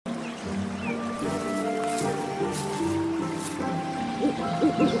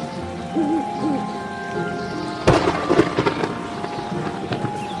Witchy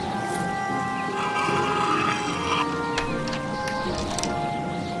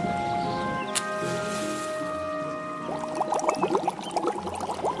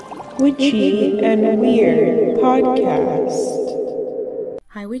and Weird podcast.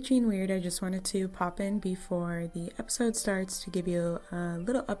 Hi, Witchy and Weird. I just wanted to pop in before the episode starts to give you a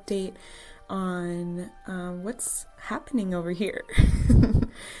little update on what's happening over here.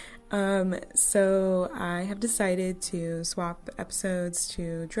 So I have decided to swap episodes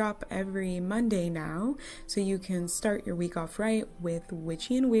to drop every Monday now, so you can start your week off right with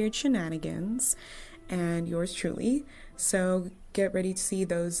Witchy and Weird shenanigans and yours truly. So get ready to see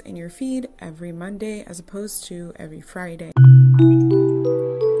those in your feed every Monday as opposed to every Friday.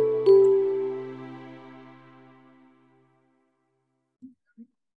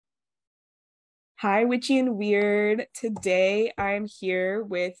 Hi, Witchy and Weird. Today I'm here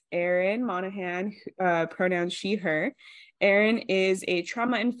with Erin Monahan, pronouns she, her. Erin is a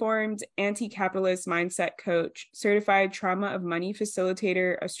trauma-informed, anti-capitalist mindset coach, certified trauma of money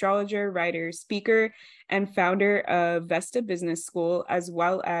facilitator, astrologer, writer, speaker, and founder of Vesta Business School, as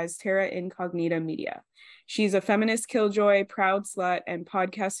well as Terra Incognita Media. She's a feminist killjoy, proud slut, and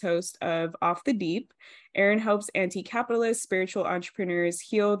podcast host of Off the Deep. Erin helps anti-capitalist spiritual entrepreneurs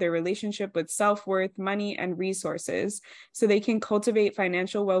heal their relationship with self-worth, money, and resources so they can cultivate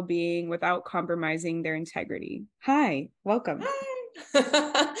financial well-being without compromising their integrity. Hi, welcome.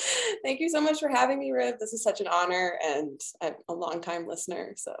 Hi. Thank you so much for having me, Riv. This is such an honor, and I'm a longtime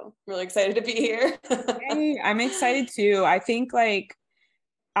listener, so I'm really excited to be here. Hey, I'm excited too. I think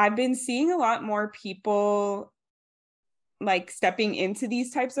I've been seeing a lot more people stepping into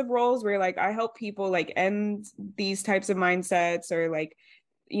these types of roles where I help people end these types of mindsets or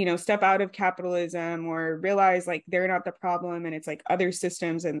step out of capitalism or realize they're not the problem and it's other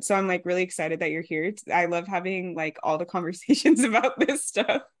systems. And so I'm really excited that you're here. I love having all the conversations about this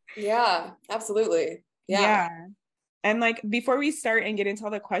stuff. Yeah, absolutely. Yeah. And before we start and get into all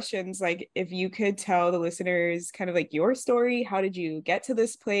the questions, if you could tell the listeners kind of your story, how did you get to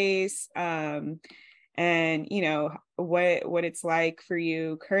this place? And what it's like for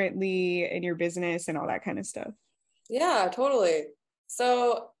you currently in your business and all that kind of stuff. Yeah, totally.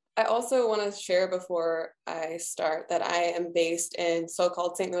 So I also want to share before I start that I am based in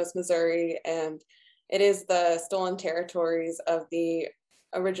so-called St. Louis, Missouri, and it is the stolen territories of the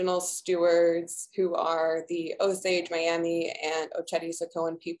original stewards, who are the Osage, Miami, and Oceti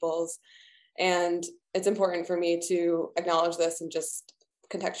Sakowin peoples. And it's important for me to acknowledge this and just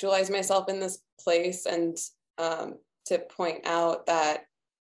contextualize myself in this place, and to point out that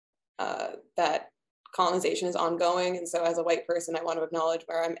that colonization is ongoing. And so as a white person, I want to acknowledge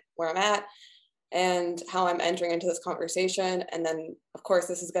where I'm at and how I'm entering into this conversation. And then of course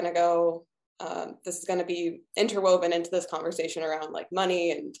this is going to be interwoven into this conversation around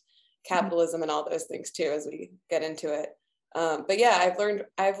money and capitalism and all those things too, as we get into it. But yeah,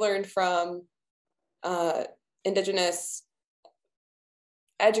 I've learned from Indigenous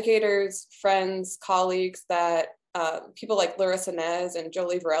educators, friends, colleagues, that people like Larissa Nez and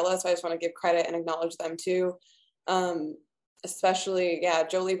Jolie Varela. So I just want to give credit and acknowledge them too. Especially,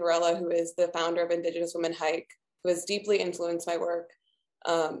 Jolie Varela, who is the founder of Indigenous Women Hike, who has deeply influenced my work.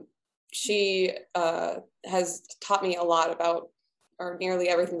 She has taught me a lot about, or nearly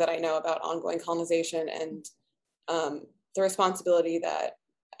everything that I know about, ongoing colonization and the responsibility that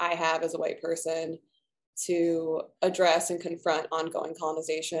I have as a white person to address and confront ongoing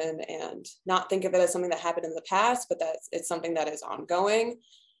colonization and not think of it as something that happened in the past, but that it's something that is ongoing.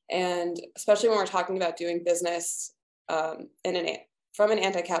 And especially when we're talking about doing business from an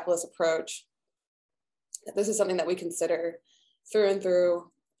anti-capitalist approach, this is something that we consider through and through,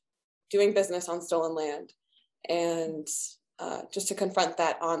 doing business on stolen land, and just to confront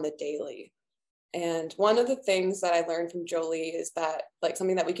that on the daily. And one of the things that I learned from Jolie is that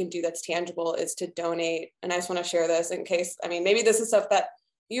something that we can do that's tangible is to donate. And I just want to share this in case, maybe this is stuff that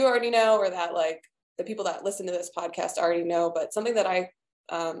you already know, or that the people that listen to this podcast already know, but something that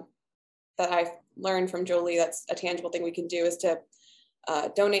I've learned from Jolie that's a tangible thing we can do is to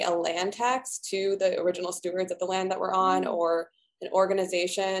donate a land tax to the original stewards of the land that we're on, or an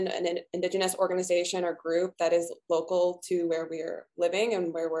organization, an Indigenous organization or group that is local to where we're living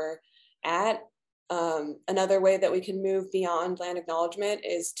and where we're at. Another way that we can move beyond land acknowledgement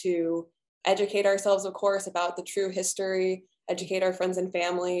is to educate ourselves, of course, about the true history, educate our friends and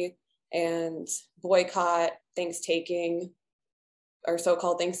family, and boycott Thanksgiving, or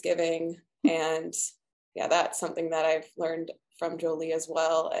so-called Thanksgiving. And that's something that I've learned from Jolie as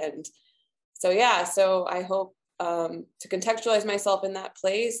well. And so I hope to contextualize myself in that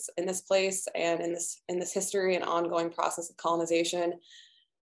place, in this place, and in this history and ongoing process of colonization.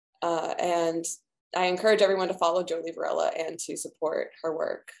 And I encourage everyone to follow Jolie Varela and to support her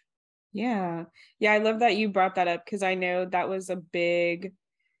work. Yeah. I love that you brought that up, because I know that was a big,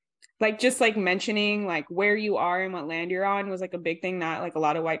 like, just like mentioning like where you are and what land you're on was like a big thing that like a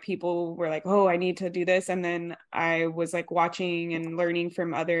lot of white people were like, oh, I need to do this. And then I was like watching and learning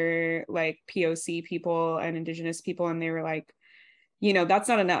from other like POC people and Indigenous people, and they were like, that's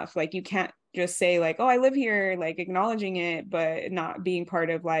not enough. Like, you can't just say like, oh, I live here, like acknowledging it, but not being part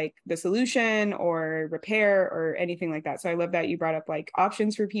of like the solution or repair or anything like that. So I love that you brought up like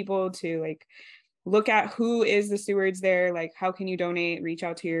options for people to like look at who is the stewards there, like how can you donate, reach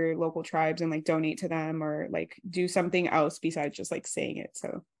out to your local tribes and like donate to them, or like do something else besides just like saying it.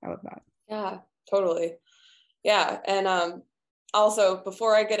 So I love that. Yeah, totally. Yeah. And also,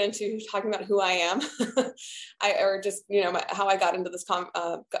 before I get into talking about who I am, how I got into this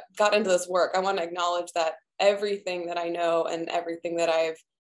got into this work, I want to acknowledge that everything that I know and everything that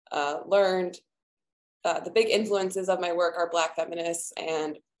I've learned, the big influences of my work are Black feminists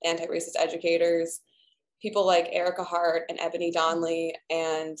and anti-racist educators, people like Erica Hart and Ebony Donnelly,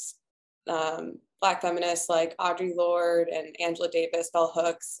 and Black feminists like Audre Lorde and Angela Davis, Bell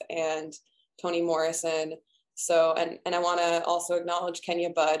Hooks, and Toni Morrison. So, and I want to also acknowledge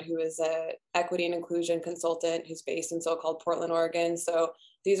Kenya Budd, who is an equity and inclusion consultant who's based in so-called Portland, Oregon. So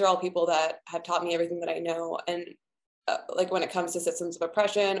these are all people that have taught me everything that I know. And like when it comes to systems of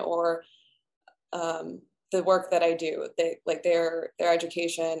oppression or the work that I do, their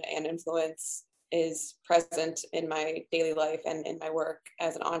education and influence is present in my daily life and in my work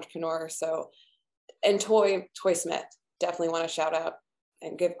as an entrepreneur. So, and Toy Smith, definitely want to shout out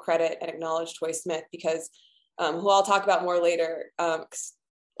and give credit and acknowledge Toy Smith, because who I'll talk about more later,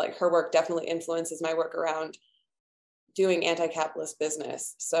 like her work definitely influences my work around doing anti-capitalist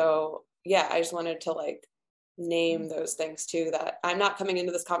business. So yeah, I just wanted to like name those things too, that I'm not coming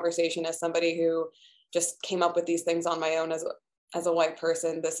into this conversation as somebody who just came up with these things on my own as a white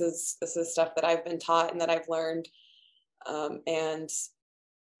person. This is stuff that I've been taught and that I've learned, and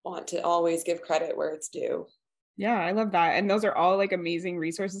want to always give credit where it's due. Yeah, I love that. And those are all like amazing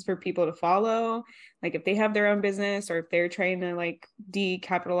resources for people to follow. Like if they have their own business or if they're trying to like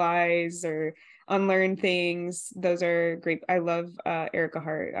decapitalize or unlearn things, those are great. I love Erica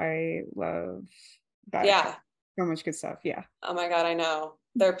Hart. I love that. Yeah. So much good stuff. Yeah. Oh my God, I know.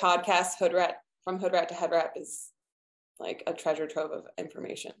 Their podcast, Hood Rat, From Hood Rat to Head Rat, is like a treasure trove of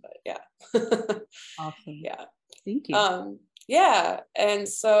information. But yeah. Awesome. Yeah. Thank you. Yeah. And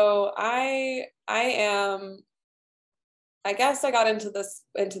so I guess I got into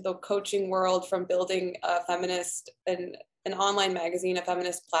the coaching world from building a feminist and an online magazine, a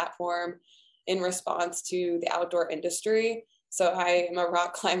feminist platform in response to the outdoor industry. So I am a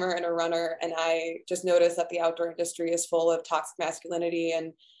rock climber and a runner, and I just noticed that the outdoor industry is full of toxic masculinity.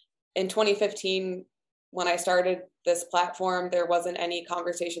 And in 2015, when I started this platform, there wasn't any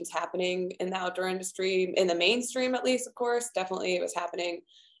conversations happening in the outdoor industry, in the mainstream, at least, of course. Definitely it was happening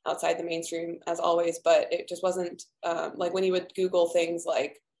outside the mainstream as always, but it just wasn't like when you would Google things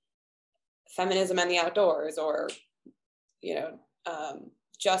like feminism and the outdoors, or,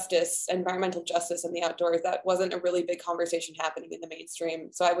 justice, environmental justice in the outdoors, that wasn't a really big conversation happening in the mainstream.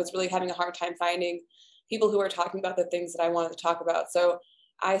 So I was really having a hard time finding people who were talking about the things that I wanted to talk about. So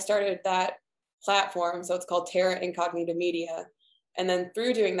I started that platform. So it's called Terra Incognita Media. And then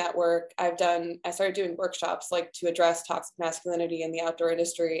through doing that work, I started doing workshops like to address toxic masculinity in the outdoor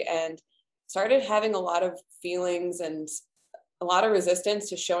industry, and started having a lot of feelings and a lot of resistance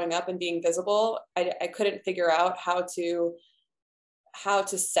to showing up and being visible. I couldn't figure out how to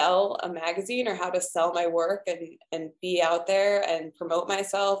sell a magazine or how to sell my work and be out there and promote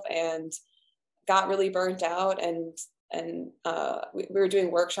myself, and got really burnt out. And we were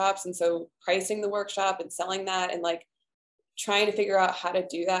doing workshops, and so pricing the workshop and selling that, and like trying to figure out how to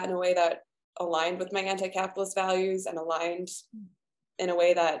do that in a way that aligned with my anti-capitalist values and aligned in a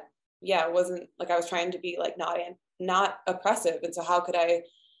way that, wasn't like I was trying to be like not oppressive. And so how could I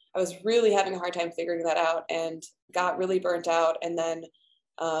was really having a hard time figuring that out, and got really burnt out. And then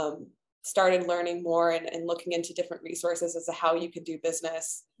started learning more and looking into different resources as to how you could do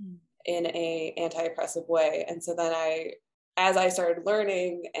business in a anti-oppressive way. And so then as I started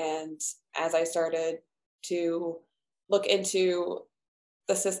learning, and as I started to look into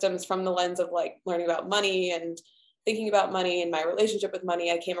the systems from the lens of like learning about money and thinking about money and my relationship with money,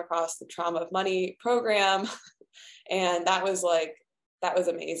 I came across the Trauma of Money program. And that was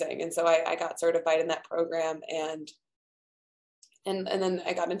amazing. And so I got certified in that program, and And then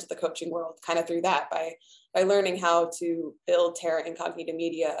I got into the coaching world kind of through that by learning how to build Terra Incognita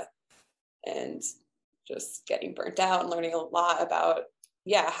Media, and just getting burnt out and learning a lot about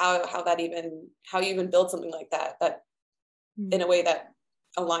how you even build something like that in a way that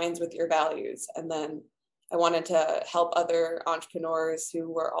aligns with your values. And then I wanted to help other entrepreneurs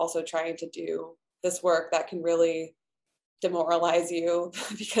who were also trying to do this work that can really demoralize you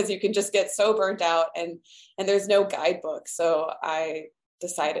because you can just get so burnt out, and there's no guidebook. So I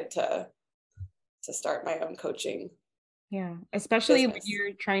decided to start my own coaching. Yeah, especially when business.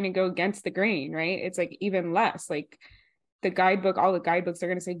 you're trying to go against the grain, right? It's like even less like all the guidebooks are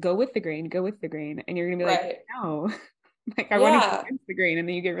going to say go with the grain, and you're going to be Right. like, no. Like I want to go Yeah. against the grain, and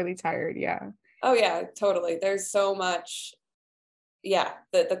then you get really tired. Yeah. Oh yeah, totally. There's so much. Yeah,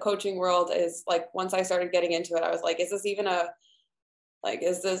 the coaching world is like, once I started getting into it, I was like, is this even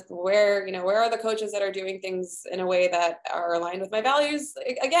is this where are the coaches that are doing things in a way that are aligned with my values?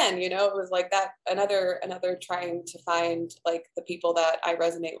 Again, it was like that, another trying to find like the people that I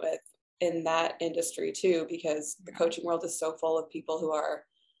resonate with in that industry too, because the coaching world is so full of people who are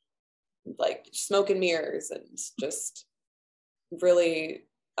like smoke and mirrors and just really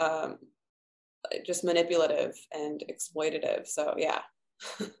just manipulative and exploitative. So yeah.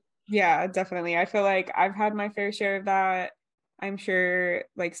 Yeah, definitely. I feel like I've had my fair share of that. I'm sure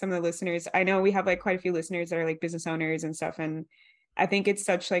like some of the listeners, I know we have like quite a few listeners that are like business owners and stuff. And I think it's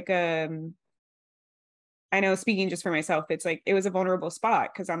such like I know speaking just for myself, it's like it was a vulnerable spot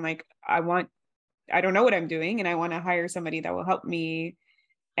because I'm like, I don't know what I'm doing, and I want to hire somebody that will help me.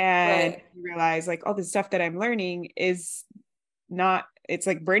 And Right. you realize like all the stuff that I'm learning is not, it's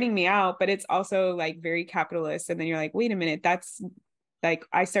like burning me out, but it's also like very capitalist. And then you're like, wait a minute, that's like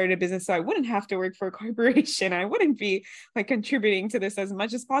I started a business so I wouldn't have to work for a corporation. I wouldn't be like contributing to this as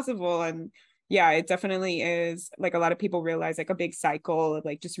much as possible. And yeah, it definitely is like a lot of people realize like a big cycle of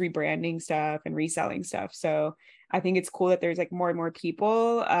like just rebranding stuff and reselling stuff. So I think it's cool that there's like more and more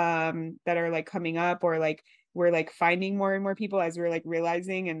people that are like coming up, or like we're like finding more and more people as we're like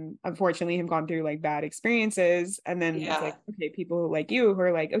realizing, and unfortunately have gone through like bad experiences. And then it's Yeah. like, okay, people like you who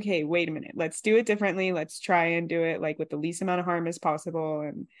are like, okay, wait a minute, let's do it differently. Let's try and do it like with the least amount of harm as possible.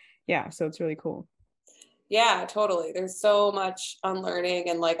 And yeah, so it's really cool. Yeah, totally. There's so much unlearning,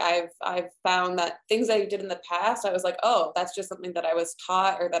 and like I've found that things that I did in the past, I was like, oh, that's just something that I was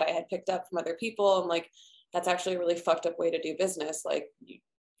taught or that I had picked up from other people. And like, that's actually a really fucked up way to do business. Like, you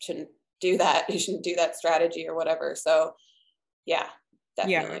shouldn't do that. You shouldn't do that strategy or whatever. So yeah,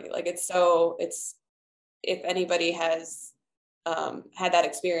 Yeah. definitely. Like, it's if anybody has had that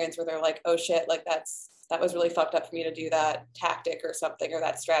experience where they're like, oh shit, like that was really fucked up for me to do that tactic or something, or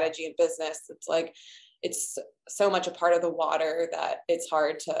that strategy in business. It's like, it's so much a part of the water that it's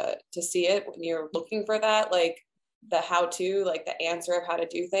hard to see it when you're looking for that, like the how to, like the answer of how to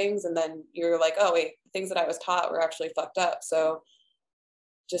do things. And then you're like, oh wait, things that I was taught were actually fucked up. So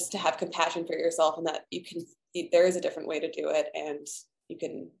just to have compassion for yourself, and that there is a different way to do it, and you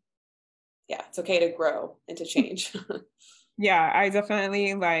can, yeah, it's okay to grow and to change. Yeah, I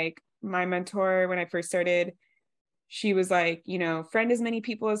definitely like my mentor when I first started, she was like, friend as many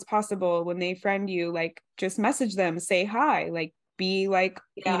people as possible. When they friend you, like just message them, say hi, like be like,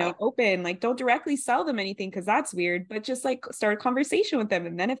 Yeah. open, like don't directly sell them anything because that's weird, but just like start a conversation with them.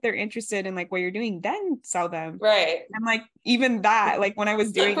 And then if they're interested in like what you're doing, then sell them. Right. And like even that, like when I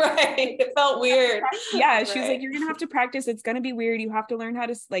was doing Right. It felt weird. yeah, she was like, Right. you're gonna have to practice. It's gonna be weird. You have to learn how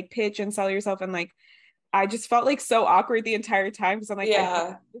to like pitch and sell yourself. And like I just felt like so awkward the entire time because I'm like, I don't know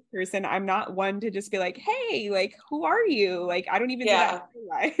Yeah. this person. I'm not one to just be like, hey, like, who are you? Like, I don't even do that Yeah. in real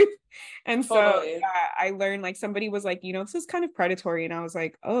life. And so, Totally. yeah, I learned like somebody was like, this is kind of predatory. And I was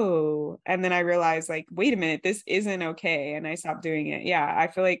like, oh. And then I realized, like, wait a minute, this isn't okay. And I stopped doing it. Yeah, I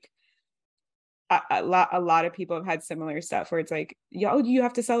feel like a lot of people have had similar stuff where it's like, yo, you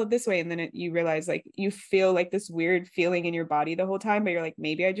have to sell it this way, and then you realize like you feel like this weird feeling in your body the whole time, but you're like,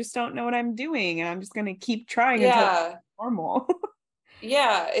 maybe I just don't know what I'm doing, and I'm just gonna keep trying until it's Yeah. normal.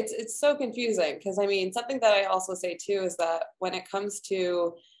 Yeah. It's so confusing, because I mean, something that I also say too is that when it comes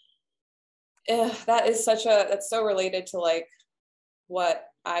to that's so related to like what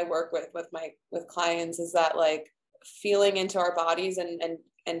I work with clients, is that like feeling into our bodies,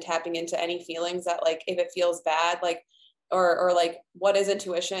 and tapping into any feelings that, like, if it feels bad, like, or like what is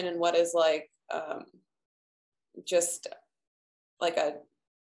intuition and what is like just like a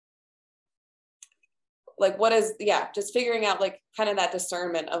like what is, yeah, just figuring out like kind of that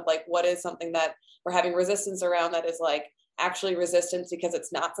discernment of like what is something that we're having resistance around that is like actually resistance because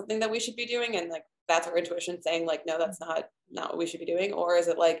it's not something that we should be doing, and like that's our intuition saying like, no, that's not what we should be doing? Or is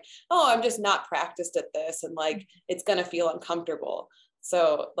it like, oh, I'm just not practiced at this and like it's going to feel uncomfortable?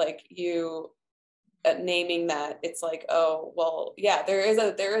 So like you naming that, it's like, oh well, yeah, there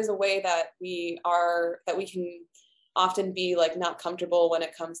is a way that we can often be like not comfortable when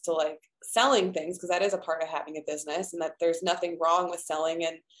it comes to like selling things, because that is a part of having a business, and that there's nothing wrong with selling.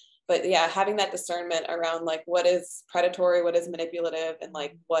 And but yeah, having that discernment around like what is predatory, what is manipulative, and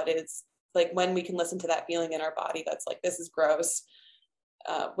like what is like when we can listen to that feeling in our body that's like, this is gross,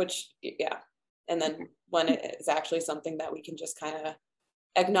 which yeah, and then when it is actually something that we can just kind of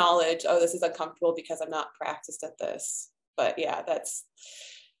acknowledge, oh, this is uncomfortable because I'm not practiced at this. But yeah,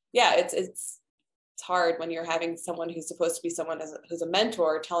 it's hard when you're having someone who's supposed to be someone who's a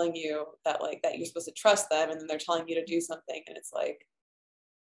mentor telling you that like that you're supposed to trust them, and then they're telling you to do something, and it's like,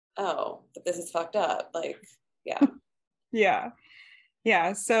 oh, but this is fucked up. Like, yeah.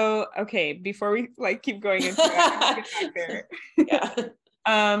 Yeah. So, okay, before we like keep going into that, get back there. Yeah.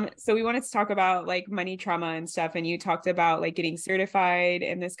 So we wanted to talk about like money trauma and stuff, and you talked about like getting certified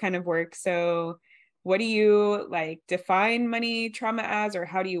in this kind of work. So what do you like define money trauma as, or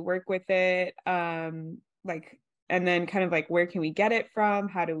how do you work with it? Like, and then kind of like, where can we get it from?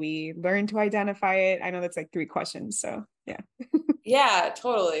 How do we learn to identify it? I know that's like 3 questions. So yeah. Yeah,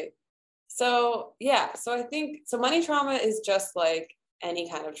 totally. So yeah, so I think so money trauma is just like any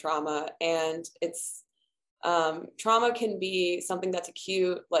kind of trauma, and it's trauma can be something that's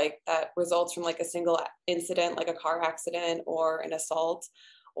acute, like that results from like a single incident, like a car accident or an assault,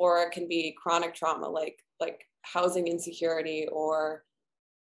 or it can be chronic trauma, like housing insecurity or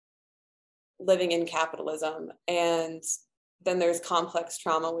living in capitalism. And then there's complex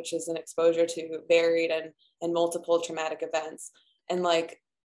trauma, which is an exposure to varied and multiple traumatic events. And like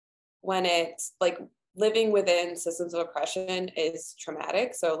when it's like living within systems of oppression is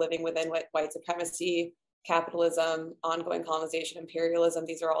traumatic. So living within white supremacy, capitalism, ongoing colonization, imperialism,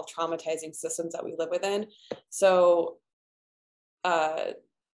 these are all traumatizing systems that we live within. So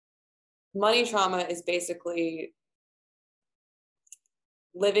money trauma is basically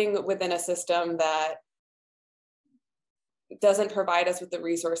living within a system that doesn't provide us with the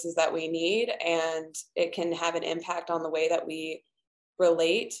resources that we need, and it can have an impact on the way that we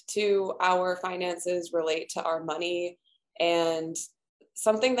relate to our finances, relate to our money. And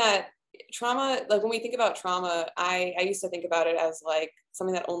something that trauma, like when we think about trauma, I used to think about it as like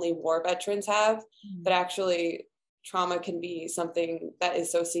something that only war veterans have, but actually trauma can be something that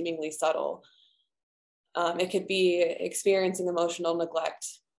is so seemingly subtle. It could be experiencing emotional neglect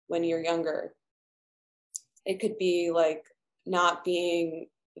when you're younger. It could be like not being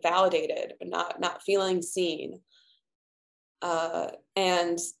validated, but not feeling seen.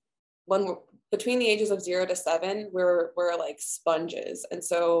 And when we're between the ages of 0 to 7, we're like sponges. And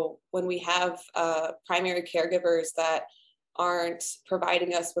so when we have primary caregivers that aren't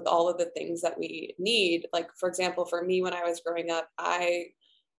providing us with all of the things that we need, like for example, for me, when I was growing up, I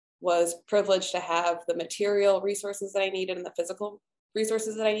was privileged to have the material resources that I needed and the physical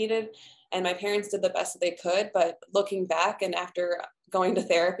resources that I needed. And my parents did the best that they could. But looking back and after going to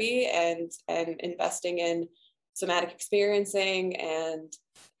therapy and investing in somatic experiencing and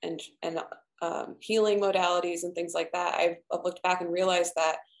healing modalities and things like that, I've looked back and realized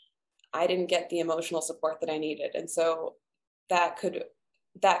that I didn't get the emotional support that I needed. And so that's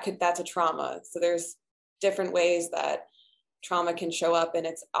a trauma. So there's different ways that trauma can show up, and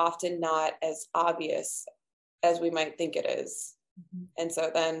it's often not as obvious as we might think it is. Mm-hmm. And so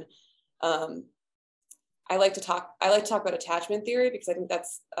then I like to talk about attachment theory, because I think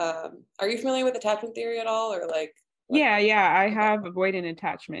that's are you familiar with attachment theory at all, or like Yeah, I have avoidant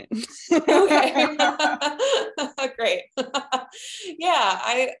attachment. Okay. Great.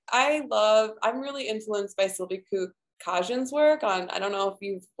 Yeah, I'm really influenced by Sylvie Kajin's work on, I don't know if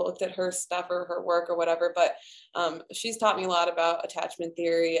you've looked at her stuff or her work or whatever, but she's taught me a lot about attachment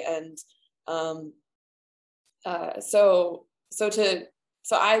theory. And so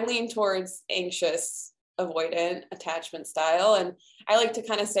I lean towards anxious avoidant attachment style. And I like to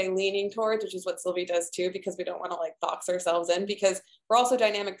kind of say leaning towards, which is what Sylvie does too, because we don't want to like box ourselves in, because we're also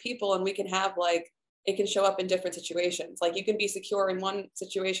dynamic people, and we can have like, it can show up in different situations. Like you can be secure in one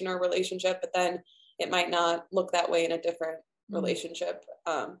situation or relationship, but then it might not look that way in a different relationship.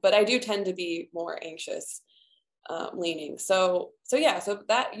 But I do tend to be more anxious leaning. So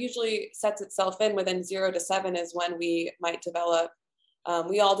that usually sets itself in within 0 to 7 is when we might develop.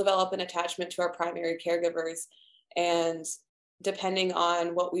 We all develop an attachment to our primary caregivers, and depending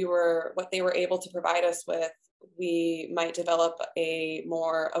on what they were able to provide us with, we might develop a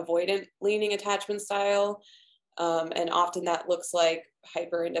more avoidant leaning attachment style. And often that looks like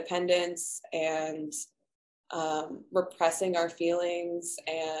hyper independence and repressing our feelings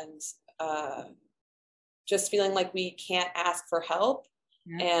and just feeling like we can't ask for help.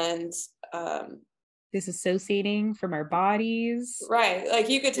 Yeah. And disassociating from our bodies. Right. Like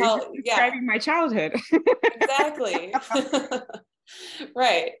you could tell, describing my childhood. Exactly.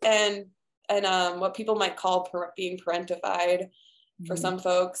 Right. And what people might call being parentified for some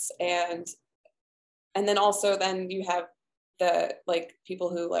folks. And then also then you have the like people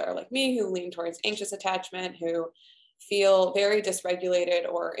who are like me, who lean towards anxious attachment, who feel very dysregulated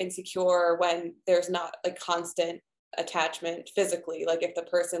or insecure when there's not like constant attachment physically. Like if the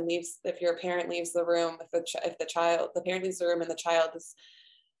person leaves, if your parent leaves the room, if the parent leaves the room and the child is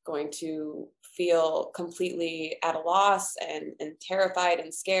going to feel completely at a loss and terrified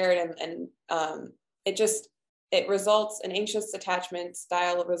and scared. And it results, an anxious attachment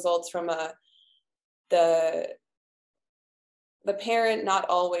style results from the parent not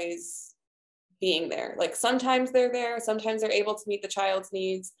always being there. Like sometimes they're there, sometimes they're able to meet the child's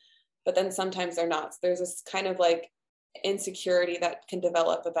needs, but then sometimes they're not. So there's this kind of like insecurity that can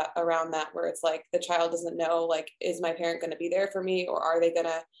develop around that, where it's like the child doesn't know, like, is my parent going to be there for me, or are they going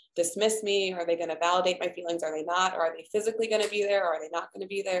to dismiss me? Are they going to validate my feelings? Are they not? Or are they physically going to be there? Or are they not going to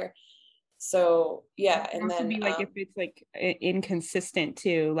be there? So yeah. And then be like if it's like inconsistent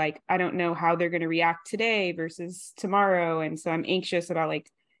too, like I don't know how they're going to react today versus tomorrow, and so I'm anxious about like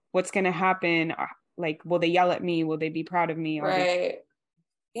what's going to happen. Like, will they yell at me? Will they be proud of me? Right.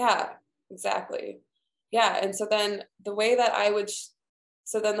 Yeah, exactly. Yeah. And so then the way that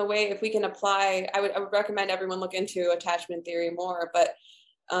if we can apply, I would recommend everyone look into attachment theory more, but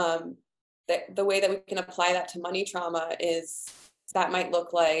the way that we can apply that to money trauma is that might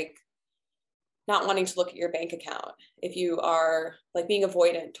look like not wanting to look at your bank account. If you are like being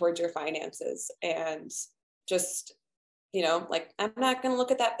avoidant towards your finances and just, like, I'm not going to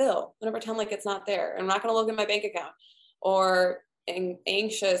look at that bill. I'm going to pretend like it's not there. I'm not going to look at my bank account. Or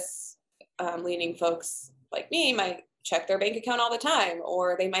anxious leaning folks like me might check their bank account all the time,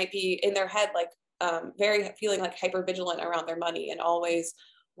 or they might be in their head like very feeling like hyper vigilant around their money and always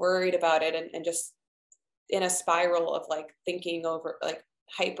worried about it, and just in a spiral of like thinking over, like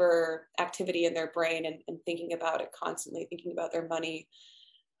hyper activity in their brain and thinking about it constantly, thinking about their money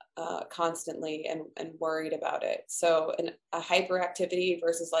constantly and worried about it. So a hyperactivity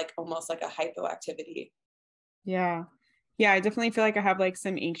versus like almost like a hypoactivity. Yeah. I definitely feel like I have like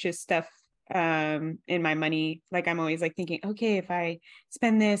some anxious stuff in my money. Like I'm always like thinking, okay, if I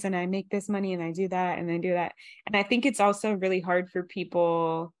spend this and I make this money and I do that and then do that. And I think it's also really hard for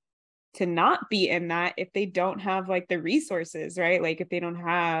people to not be in that if they don't have like the resources, right? Like if they don't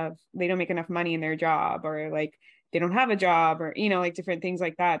make enough money in their job, or like they don't have a job, or like different things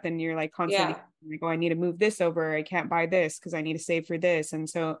like that, then you're like constantly like, oh, I need to move this over, I can't buy this because I need to save for this. And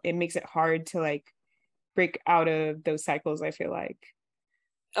so it makes it hard to like break out of those cycles, I feel like.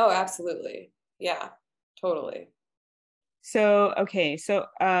 Oh, absolutely. Yeah, totally. So okay, so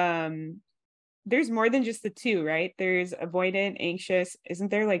there's more than just the two, right? There's avoidant, anxious.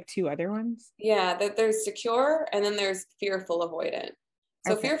 Isn't there like two other ones? Yeah, there's secure and then there's fearful avoidant.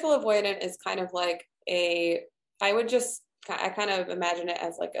 So okay. Fearful avoidant is kind of like I kind of imagine it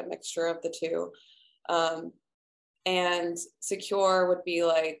as like a mixture of the two. And secure would be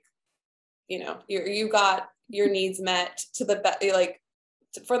like, you got your needs met to the best, like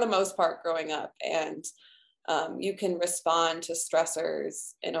for the most part growing up, and you can respond to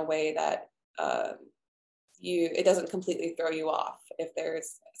stressors in a way that it doesn't completely throw you off if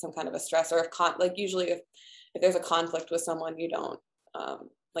there's some kind of a stress, or like usually if there's a conflict with someone, you don't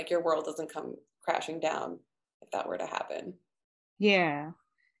like your world doesn't come crashing down if that were to happen. Yeah.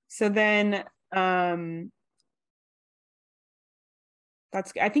 So then I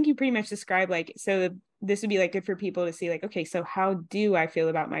think you pretty much described like, so this would be like good for people to see like, okay, so how do I feel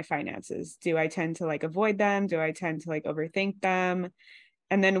about my finances? Do I tend to like avoid them? Do I tend to like overthink them?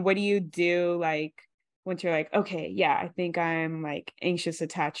 And then what do you do like once you're like, okay, yeah, I think I'm like anxious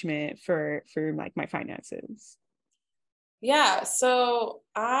attachment for like my finances? Yeah. So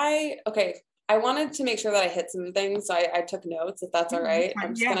I wanted to make sure that I hit some things. So I took notes, if that's all right.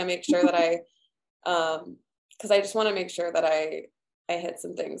 I'm just going to make sure that because I just want to make sure that I hit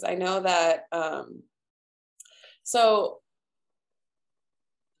some things. I know that, so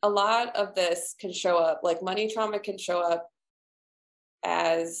a lot of this can show up, like money trauma can show up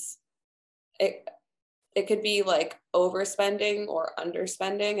as it could be like overspending or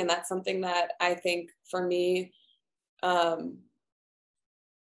underspending. And that's something that I think for me,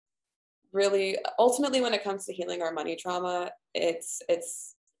 really ultimately when it comes to healing our money trauma, it's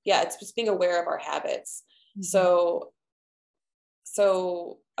just being aware of our habits. So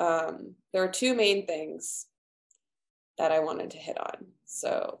there are two main things that I wanted to hit on.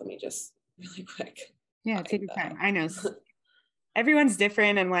 So let me just really quick. Yeah, take your time. I know everyone's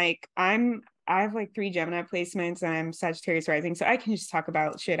different, and like I have like 3 Gemini placements and I'm Sagittarius rising, so I can just talk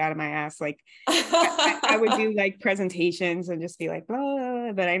about shit out of my ass. Like I would do like presentations and just be like blah, blah,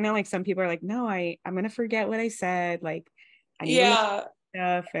 blah. But I know like some people are like, no, I'm gonna forget what I said. Like I need to look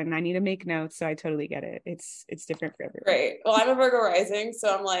stuff and I need to make notes. So I totally get it. It's different for everyone. Right. Well, I'm a Virgo rising,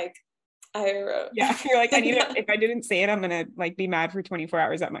 so I'm like, yeah, you're like, I need to, if I didn't say it, I'm gonna like be mad for 24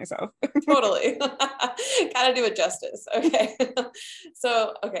 hours at myself. Totally. Gotta do it justice. Okay.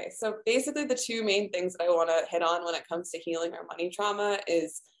 So basically the two main things that I want to hit on when it comes to healing our money trauma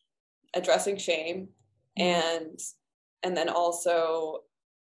is addressing shame, and then also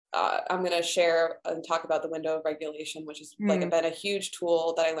I'm going to share and talk about the window of regulation, which has like been a huge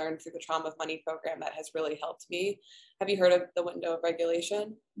tool that I learned through the Trauma of Money program that has really helped me. Have you heard of the window of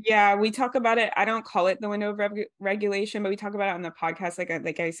regulation? Yeah, we talk about it. I don't call it the window of regulation, but we talk about it on the podcast.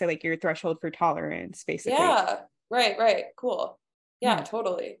 Like I said, like your threshold for tolerance, basically. Yeah, right. Cool. Yeah,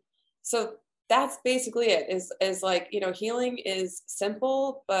 totally. So that's basically it is like, healing is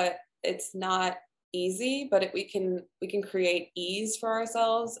simple, but it's not easy, but we can create ease for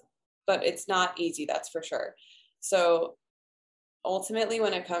ourselves, but it's not easy, that's for sure. So ultimately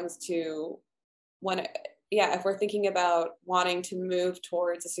when it comes to if we're thinking about wanting to move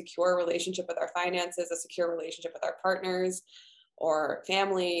towards a secure relationship with our finances, a secure relationship with our partners or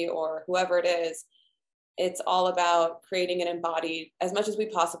family or whoever it is, it's all about creating an embodied, as much as we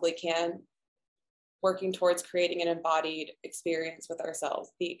possibly can, working towards creating an embodied experience with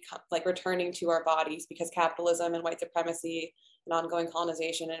ourselves, like returning to our bodies, because capitalism and white supremacy and ongoing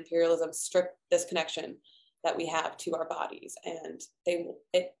colonization and imperialism strip this connection that we have to our bodies, and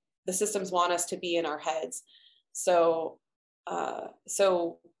the systems want us to be in our heads. So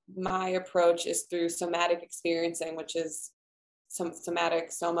my approach is through somatic experiencing, which is some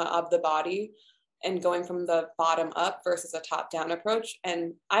somatic soma of the body, and going from the bottom up versus a top down approach.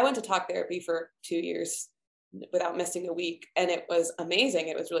 And I went to talk therapy for 2 years without missing a week, and it was amazing.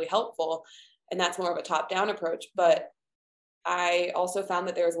 It was really helpful. And that's more of a top down approach. But I also found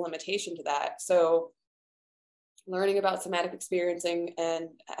that there was a limitation to that. So learning about somatic experiencing and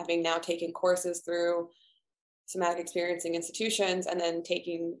having now taken courses through somatic experiencing institutions, and then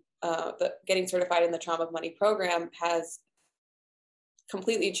taking getting certified in the Trauma of Money program has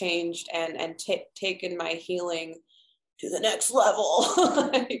completely changed and taken my healing to the next level.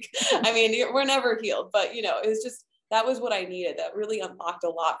 We're never healed, but it was just, that was what I needed. That really unlocked a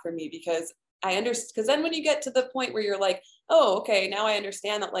lot for me, because because then when you get to the point where you're like, oh, okay, now I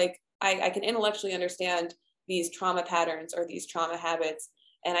understand that, like, I can intellectually understand these trauma patterns or these trauma habits,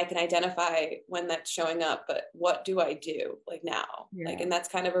 and I can identify when that's showing up, but what do I do like now? And that's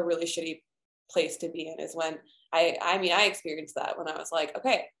kind of a really shitty place to be in, is when I experienced that when I was like,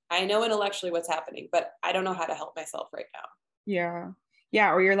 okay, I know intellectually what's happening, but I don't know how to help myself right now.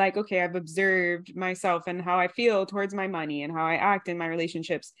 Yeah. Or you're like, okay, I've observed myself and how I feel towards my money and how I act in my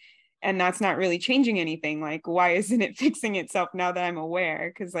relationships, and that's not really changing anything. Like, why isn't it fixing itself now that I'm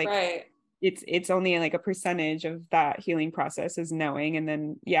aware? Because like, right. It's only like a percentage of that healing process is knowing. And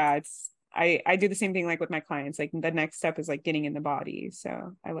then, I do the same thing, like with my clients, like the next step is like getting in the body.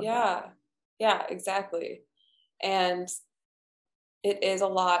 So I love that. Yeah, exactly. And it is a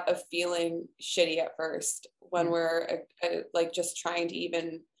lot of feeling shitty at first when we're like just trying to,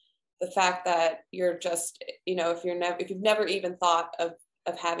 even the fact that you're just, if you've never even thought of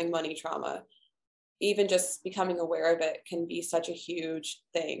having money trauma, even just becoming aware of it can be such a huge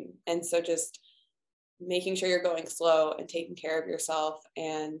thing. And so just making sure you're going slow and taking care of yourself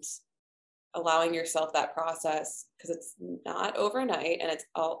and allowing yourself that process, because it's not overnight and it's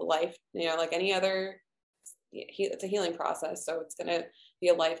all life, like any other, it's a healing process. So it's going to be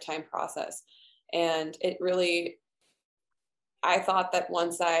a lifetime process. And it really, I thought that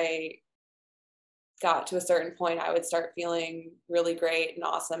once I got to a certain point, I would start feeling really great and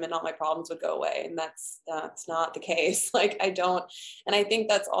awesome and all my problems would go away. And that's not the case. Like, I don't, and I think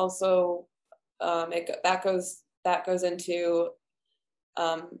that's also, that goes into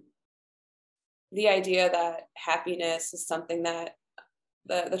the idea that happiness is something that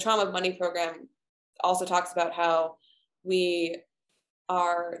the Trauma of Money program also talks about, how the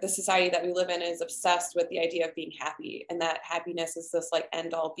society that we live in is obsessed with the idea of being happy, and that happiness is this like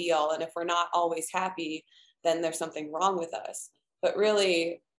end all be all. And if we're not always happy, then there's something wrong with us. But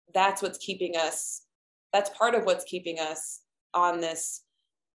really, that's part of what's keeping us on this,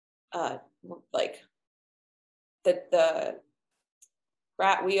 like the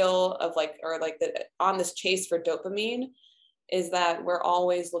rat wheel of like, or like the on this chase for dopamine, is that we're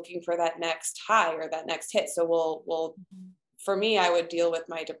always looking for that next high or that next hit. So we'll for me, I would deal with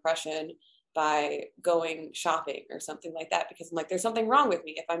my depression by going shopping or something like that, because I'm like, there's something wrong with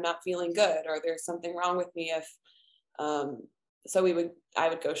me if I'm not feeling good, or there's something wrong with me if so I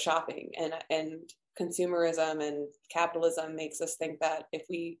would go shopping, and consumerism and capitalism makes us think that if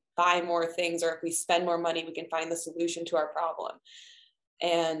we buy more things or if we spend more money, we can find the solution to our problem.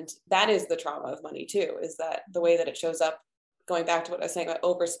 And that is the trauma of money too, is that the way that it shows up, going back to what I was saying about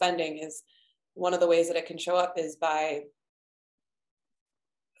overspending, is one of the ways that it can show up is by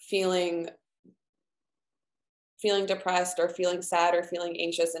feeling depressed or feeling sad or feeling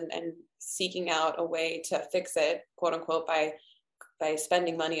anxious, and seeking out a way to fix it, quote unquote, by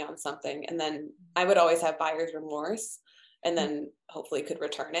spending money on something. And then I would always have buyer's remorse, and then hopefully could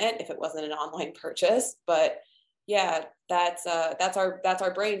return it if it wasn't an online purchase. But yeah, that's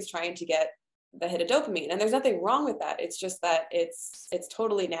our brains trying to get the hit of dopamine. And there's nothing wrong with that. It's just that it's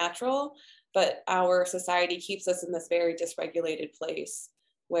totally natural, but our society keeps us in this very dysregulated place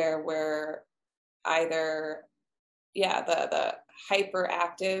where we're either, the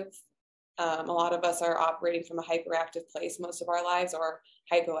hyperactive. A lot of us are operating from a hyperactive place most of our lives, or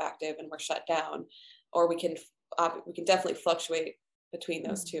hypoactive and we're shut down, or we can definitely fluctuate between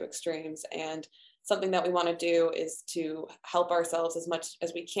those two extremes. And something that we want to do is to help ourselves as much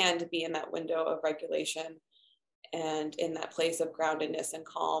as we can to be in that window of regulation and in that place of groundedness and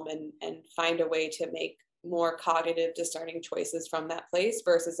calm, and find a way to make more cognitive discerning choices from that place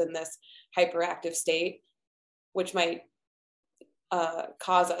versus in this hyperactive state, which might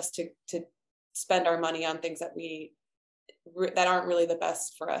cause us to spend our money on things that aren't really the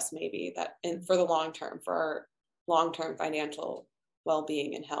best for us, maybe, that for the long term, for our long-term financial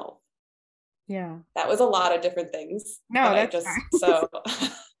well-being and health. Yeah, that was a lot of different things. No, that's so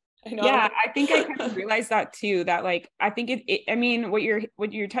I know. Yeah, I think I kind of realized that too, that like I think I mean what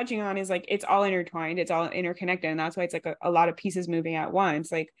you're touching on is like it's all intertwined, it's all interconnected, and that's why it's like a lot of pieces moving at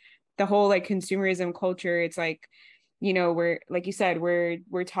once. Like the whole like consumerism culture, it's like, we're, like you said, we're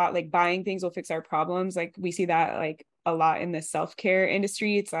taught like buying things will fix our problems. Like we see that like a lot in the self-care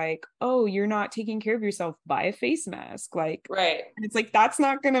industry. It's like, oh, you're not taking care of yourself, buy a face mask. Like, right. And it's like, that's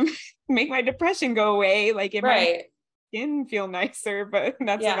not gonna make my depression go away. Like it might skin feel nicer, but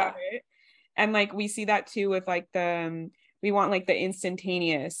that's about it. And like we see that too with like we want like the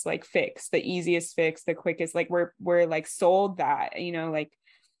instantaneous like fix, the easiest fix, the quickest. Like we're like sold that, like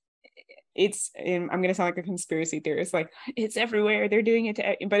I'm gonna sound like a conspiracy theorist, like it's everywhere, they're doing it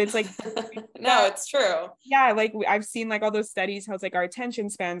but it's like no, it's true. Yeah, like I've seen like all those studies how it's like our attention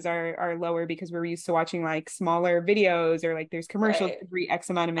spans are lower because we're used to watching like smaller videos, or like there's commercials every X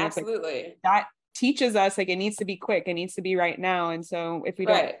amount of minutes. Absolutely. Like, that teaches us like it needs to be quick, it needs to be right now. And so if we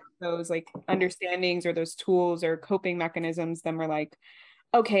don't have those like understandings or those tools or coping mechanisms, then we're like,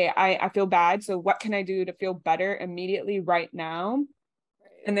 okay, I feel bad, so what can I do to feel better immediately right now?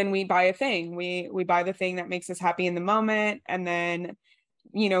 And then we buy a thing, we buy the thing that makes us happy in the moment, and then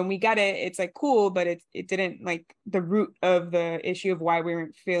we get it, it's like cool, but it didn't, like the root of the issue of why we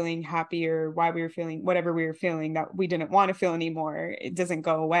weren't feeling happy, or why we were feeling whatever we were feeling that we didn't want to feel anymore, it doesn't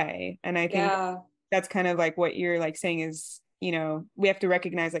go away. And I think that's kind of like what you're like saying is, we have to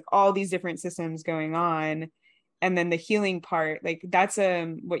recognize like all these different systems going on, and then the healing part, like that's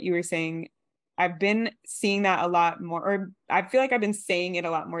what you were saying. I've been seeing that a lot more, or I feel like I've been saying it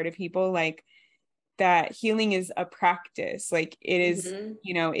a lot more to people, like that healing is a practice. Like it is,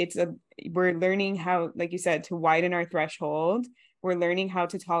 we're learning how, like you said, to widen our threshold. We're learning how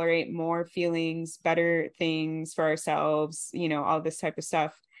to tolerate more feelings, better things for ourselves, all this type of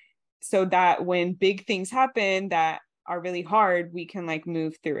stuff. So that when big things happen that are really hard, we can like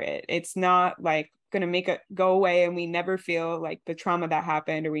move through it. It's not like going to make it go away and we never feel like the trauma that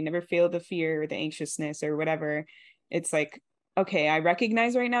happened, or we never feel the fear or the anxiousness or whatever. It's like, okay, I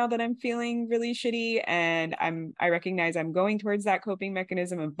recognize right now that I'm feeling really shitty, and I recognize I'm going towards that coping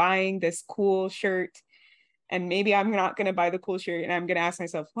mechanism of buying this cool shirt, and maybe I'm not going to buy the cool shirt, and I'm going to ask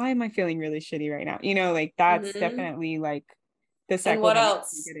myself, why am I feeling really shitty right now? Like that's definitely like the cycle. And what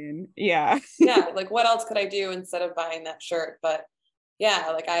else? Get in. Yeah. Yeah. Like what else could I do instead of buying that shirt? But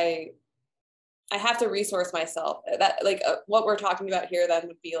yeah, like I have to resource myself. That like what we're talking about here then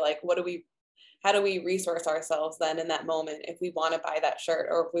would be like, how do we resource ourselves then in that moment if we want to buy that shirt,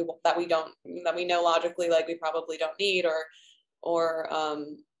 or if we know logically like we probably don't need, or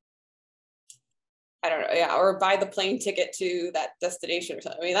I don't know, or buy the plane ticket to that destination or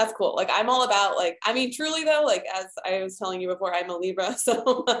something. I mean, that's cool. Like I'm all about like, I mean, truly though, like as I was telling you before, I'm a Libra,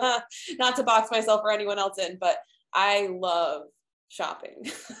 so not to box myself or anyone else in, but I love shopping.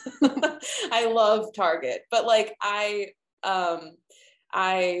 I love Target, but like I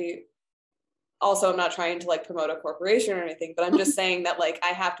also, I'm not trying to like promote a corporation or anything, but I'm just saying that like I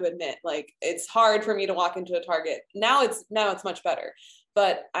have to admit, like it's hard for me to walk into a Target. Now it's much better.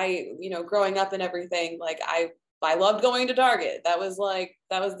 But growing up and everything, like I loved going to Target. That was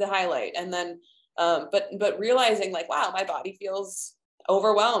the highlight. And then but realizing like, wow, my body feels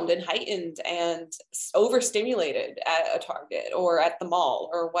overwhelmed and heightened and overstimulated at a Target or at the mall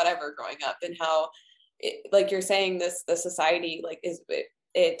or whatever growing up, and how like you're saying, the society like it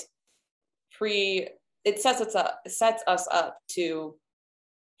sets us up to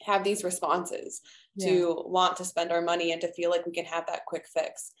have these responses, to want to spend our money and to feel like we can have that quick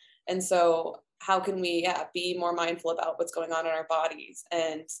fix. And so how can we be more mindful about what's going on in our bodies?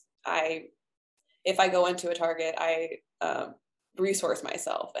 And if I go into a Target, I resource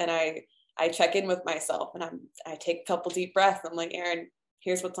myself, and I check in with myself, and I take a couple deep breaths. I'm like, Erin,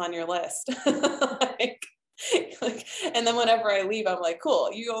 here's what's on your list. like, and then whenever I leave, I'm like,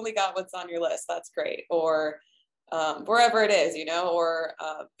 cool, you only got what's on your list. That's great. Or wherever it is,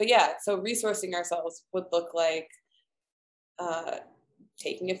 but yeah, so resourcing ourselves would look like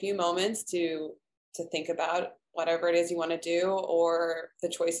taking a few moments to think about whatever it is you want to do, or the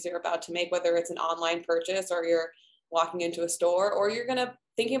choices you're about to make, whether it's an online purchase or you're walking into a store, or you're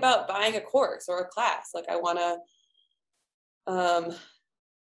thinking about buying a course or a class. Like I want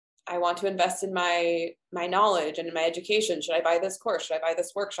to invest in my knowledge and in my education. Should I buy this course? Should I buy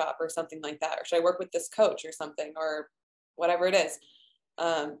this workshop or something like that? Or should I work with this coach or something, or whatever it is?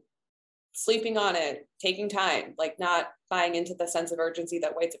 Sleeping on it, taking time, like not buying into the sense of urgency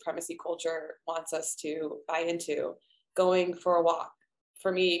that white supremacy culture wants us to buy into. Going for a walk.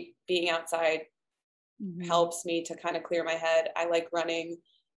 For me, being outside helps me to kind of clear my head. I like running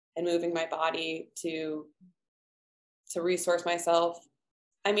and moving my body to resource myself.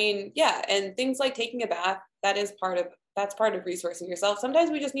 I mean, yeah, and things like taking a bath, that's part of resourcing yourself. Sometimes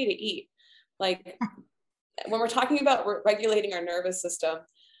we just need to eat. Like when we're talking about regulating our nervous system,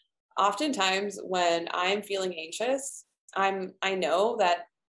 oftentimes when I'm feeling anxious, I know that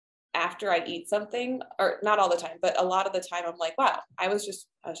after I eat something, or not all the time, but a lot of the time, I'm like, wow, I was just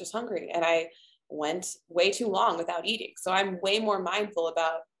hungry, and I went way too long without eating. So I'm way more mindful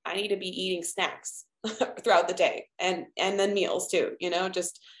about, I need to be eating snacks throughout the day, and then meals too,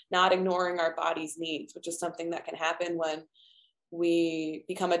 just not ignoring our body's needs, which is something that can happen when we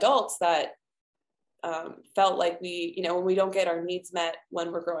become adults that felt like when we don't get our needs met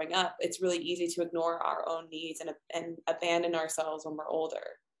when we're growing up, it's really easy to ignore our own needs and abandon ourselves when we're older.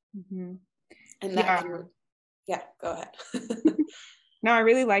 And that go ahead. No, I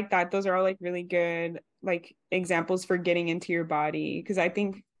really like that. Those are all like really good like examples for getting into your body, because I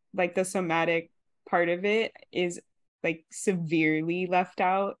think like the somatic part of it is like severely left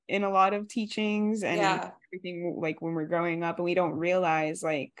out in a lot of teachings and everything, like when we're growing up, and we don't realize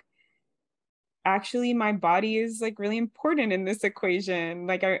like actually my body is like really important in this equation.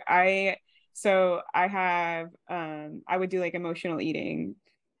 Like I have I would do like emotional eating.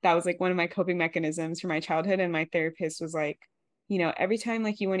 That was like one of my coping mechanisms for my childhood, and my therapist was like, every time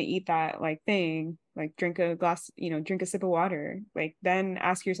like you want to eat that like thing, like drink a sip of water, like then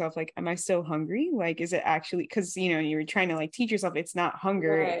ask yourself like, am I still hungry? Like, is it actually, because you're trying to like teach yourself it's not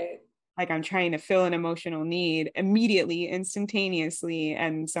hunger, right. Like I'm trying to fill an emotional need immediately, instantaneously,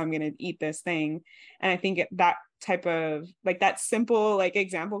 and so I'm gonna eat this thing. And I think that type of like that simple like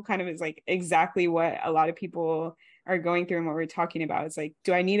example kind of is like exactly what a lot of people are going through and what we're talking about. It's like,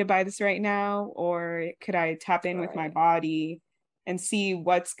 do I need to buy this right now, or could I tap in with my body and see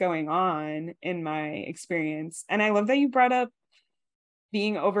what's going on in my experience? And I love that you brought up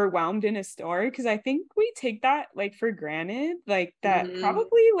being overwhelmed in a store, because I think we take that like for granted, like that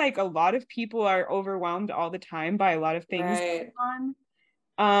probably like a lot of people are overwhelmed all the time by a lot of things going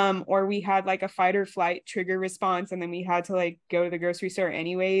on. Or we had like a fight or flight trigger response, and then we had to like go to the grocery store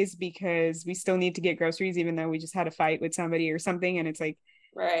anyways because we still need to get groceries even though we just had a fight with somebody or something. And it's like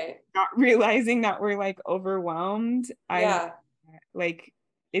not realizing that we're like overwhelmed. Like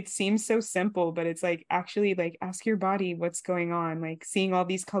it seems so simple, but it's like actually like ask your body what's going on, like seeing all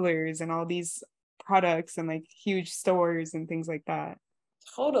these colors and all these products and like huge stores and things like that.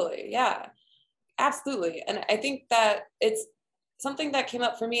 Totally. Yeah, absolutely. And I think that it's something that came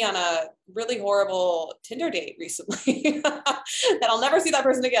up for me on a really horrible Tinder date recently that I'll never see that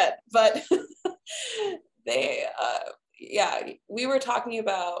person again. But we were talking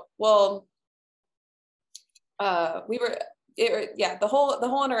about, the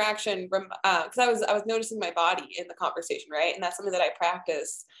whole interaction, because I was noticing my body in the conversation, right? And that's something that I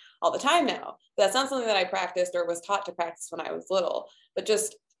practice all the time now. But that's not something that I practiced or was taught to practice when I was little. But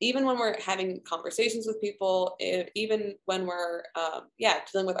just even when we're having conversations with people, even when we're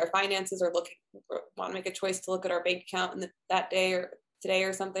dealing with our finances or want to make a choice to look at our bank account in that day or today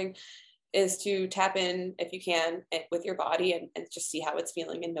or something, is to tap in, if you can, with your body and just see how it's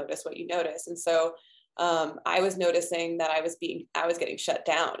feeling and notice what you notice. And so I was noticing that I was getting shut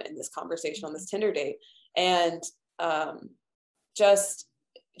down in this conversation on this Tinder date, and just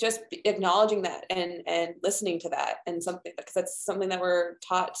acknowledging that and listening to that, and something, because that's something that we're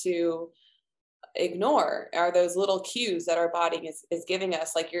taught to ignore, are those little cues that our body is giving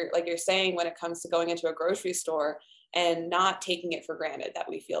us, like you're saying, when it comes to going into a grocery store and not taking it for granted, that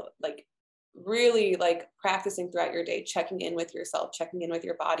we feel like really like practicing throughout your day, checking in with yourself, checking in with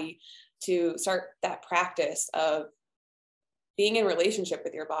your body, to start that practice of being in relationship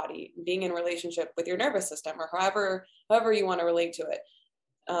with your body, being in relationship with your nervous system, or however you want to relate to it.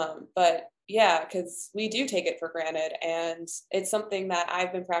 But yeah, because we do take it for granted, and it's something that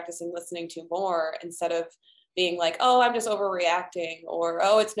I've been practicing listening to more, instead of being like, oh, I'm just overreacting, or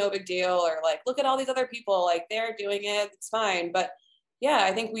oh, it's no big deal, or like, look at all these other people, like they're doing it, it's fine. But yeah,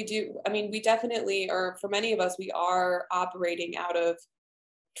 I think we do. I mean, we definitely, or for many of us, we are operating out of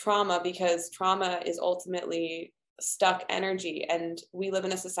trauma, because trauma is ultimately stuck energy. And we live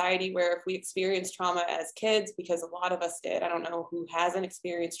in a society where if we experience trauma as kids, because a lot of us did, I don't know who hasn't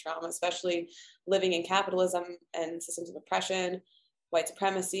experienced trauma, especially living in capitalism and systems of oppression, white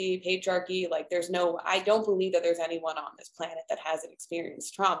supremacy, patriarchy. Like I don't believe that there's anyone on this planet that hasn't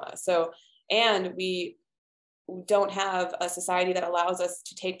experienced trauma. So, and we don't have a society that allows us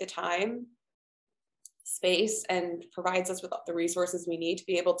to take the time, space, and provides us with the resources we need to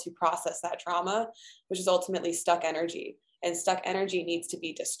be able to process that trauma, which is ultimately stuck energy, and stuck energy needs to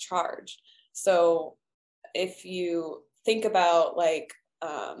be discharged. So if you think about like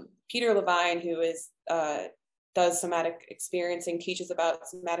Peter Levine, who does somatic experiencing, teaches about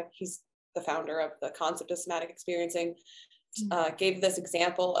somatic, he's the founder of the concept of somatic experiencing, gave this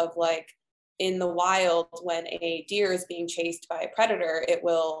example of like, in the wild, when a deer is being chased by a predator, it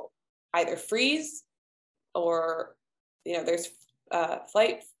will either freeze, or there's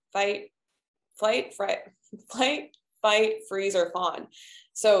flight, freeze, or fawn.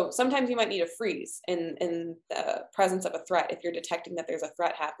 So sometimes you might need a freeze in the presence of a threat, if you're detecting that there's a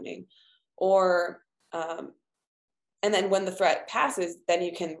threat happening, or and then when the threat passes, then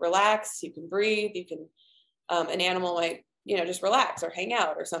you can relax, you can breathe, you can an animal might just relax or hang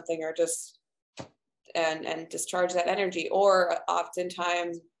out or something, or just and discharge that energy. Or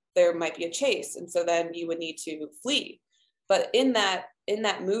oftentimes there might be a chase, and so then you would need to flee. But in that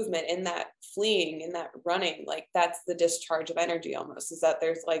movement, in that fleeing, in that running, like that's the discharge of energy almost, is that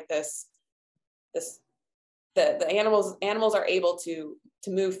there's like this the animals are able to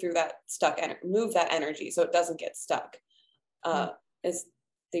move through that move that energy so it doesn't get stuck, is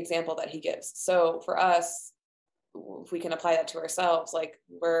the example that he gives. So for us, if we can apply that to ourselves, like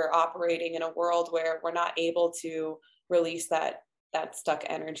we're operating in a world where we're not able to release that stuck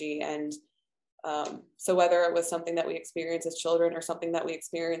energy. And so whether it was something that we experience as children, or something that we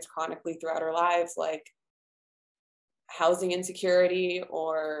experience chronically throughout our lives, like housing insecurity,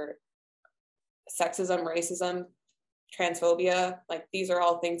 or sexism, racism, transphobia, like these are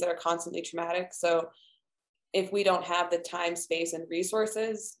all things that are constantly traumatic. So if we don't have the time, space, and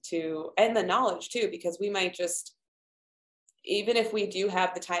resources and the knowledge too, because we might just, even if we do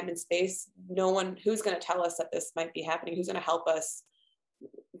have the time and space, no one who's going to tell us that this might be happening, who's going to help us,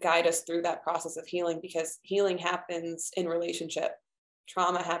 guide us through that process of healing, because healing happens in relationship.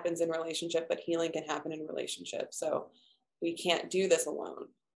 Trauma happens in relationship, but healing can happen in relationship. So we can't do this alone.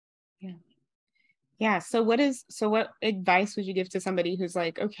 Yeah. Yeah. So what advice would you give to somebody who's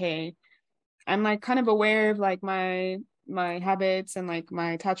like, okay, I'm like kind of aware of like my habits and like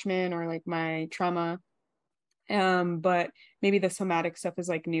my attachment or like my trauma, but maybe the somatic stuff is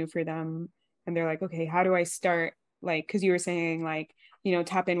like new for them, and they're like, okay, how do I start? Like, because you were saying like,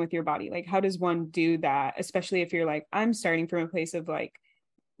 tap in with your body, like how does one do that, especially if you're like, I'm starting from a place of like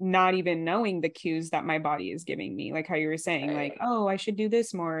not even knowing the cues that my body is giving me, like how you were saying, Right. like, oh, I should do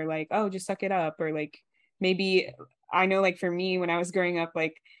this more, like, oh, just suck it up, or like maybe, I know like for me when I was growing up,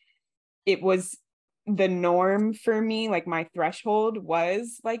 like it was the norm for me, like my threshold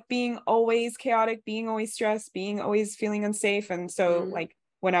was like being always chaotic, being always stressed, being always feeling unsafe. And so like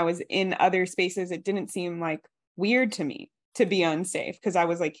when I was in other spaces, it didn't seem like weird to me to be unsafe, because I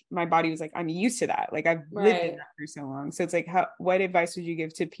was like, my body was like, I'm used to that, like I've lived in that for so long. So it's like, what advice would you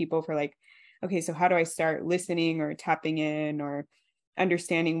give to people for like, okay, so how do I start listening or tapping in or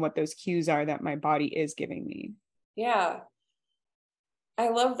understanding what those cues are that my body is giving me? Yeah, I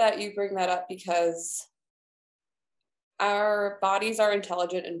love that you bring that up, because our bodies are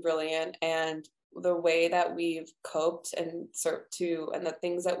intelligent and brilliant, and the way that we've coped and and the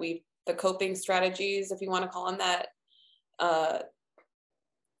things that the coping strategies, if you want to call them that,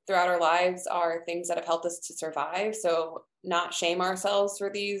 throughout our lives are things that have helped us to survive. So not shame ourselves for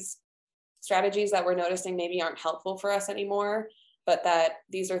these strategies that we're noticing maybe aren't helpful for us anymore, but that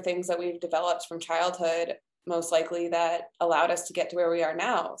these are things that we've developed from childhood, most likely, that allowed us to get to where we are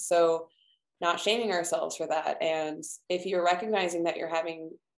now. So not shaming ourselves for that. And if you're recognizing that you're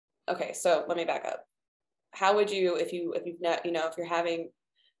having, okay, so let me back up. How would you, if you've not, if you're having,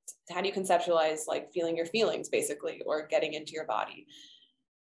 how do you conceptualize like feeling your feelings, basically, or getting into your body?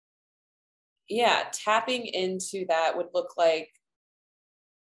 Yeah, tapping into that would look like,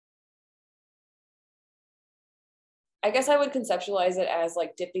 I guess I would conceptualize it as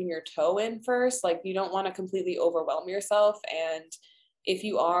like dipping your toe in first. Like, you don't want to completely overwhelm yourself. And if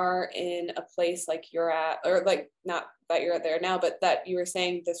you are in a place like you're at, or like, not that you're there now, but that you were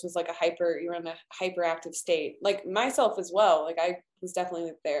saying this was like you're in a hyperactive state, like myself as well. Like, I was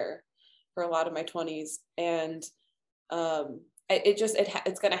definitely there for a lot of my 20s. And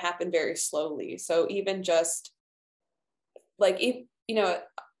it's going to happen very slowly. So even just like,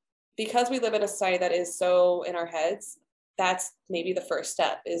 because we live in a society that is so in our heads, that's maybe the first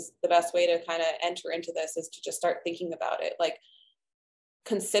step. Is the best way to kind of enter into this is to just start thinking about it, like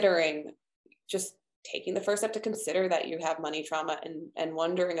considering, just taking the first step to consider that you have money trauma, and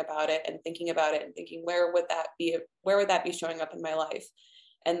wondering about it and thinking about it and thinking, where would that be showing up in my life?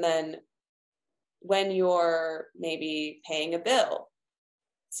 And then when you're maybe paying a bill,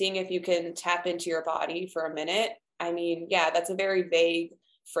 seeing if you can tap into your body for a minute. I mean, yeah, that's a very vague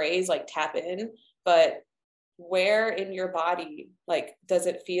phrase, like tap in, but where in your body, like, does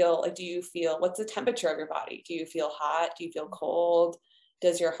it feel like, what's the temperature of your body? Do you feel hot? Do you feel cold?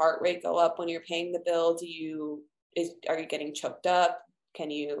 Does your heart rate go up when you're paying the bill? Are you getting choked up?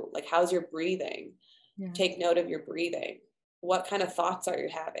 How's your breathing? Yeah. Take note of your breathing. What kind of thoughts are you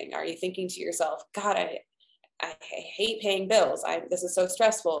having? Are you thinking to yourself, God, I hate paying bills. This is so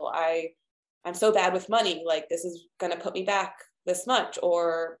stressful. I'm so bad with money. Like, this is going to put me back this much,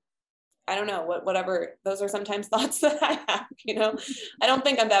 or I don't know, whatever. Those are sometimes thoughts that I have, I don't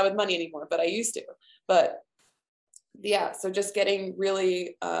think I'm bad with money anymore, but I used to. But yeah, so just getting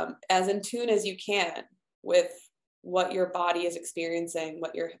really as in tune as you can with what your body is experiencing,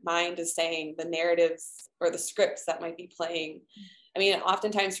 what your mind is saying, the narratives or the scripts that might be playing. I mean,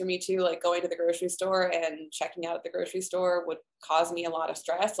 oftentimes for me too, like going to the grocery store and checking out at the grocery store would cause me a lot of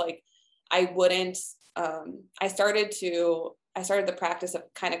stress. Like, I wouldn't, I started the practice of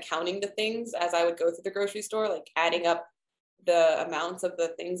kind of counting the things as I would go through the grocery store, like adding up the amounts of the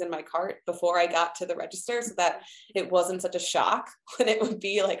things in my cart before I got to the register, so that it wasn't such a shock when it would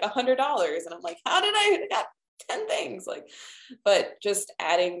be like $100. And I'm like, how did I got 10 things? Like, but just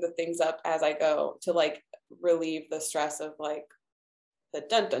adding the things up as I go to like relieve the stress of like the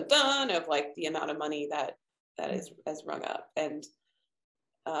dun dun dun of like the amount of money that is rung up. And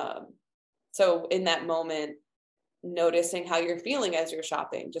so in that moment, noticing how you're feeling as you're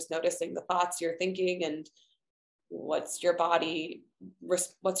shopping, just noticing the thoughts you're thinking, and what's your body's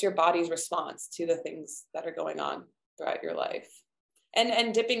response to the things that are going on throughout your life,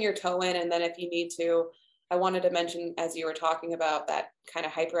 and dipping your toe in. And then if you need to, I wanted to mention, as you were talking about that kind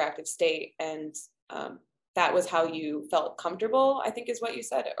of hyperactive state, and that was how you felt comfortable, I think is what you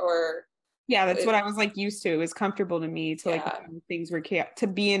said, or yeah, that's what I was like used to. It was comfortable to me to like things were to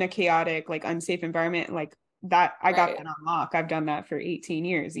be in a chaotic, like unsafe environment, like that. I got that on lock. I've done that for 18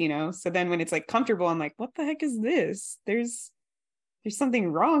 years, so then when it's like comfortable, I'm like, what the heck is this? There's something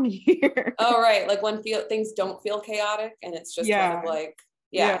wrong here. Oh, right. Like when things don't feel chaotic, and it's just kind of like,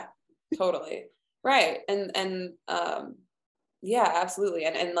 totally. Right. And yeah, absolutely.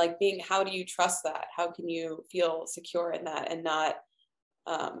 And like how do you trust that? How can you feel secure in that and not,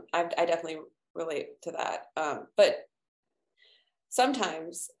 I definitely relate to that. But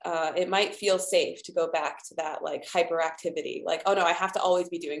sometimes it might feel safe to go back to that like hyperactivity, like, oh no, I have to always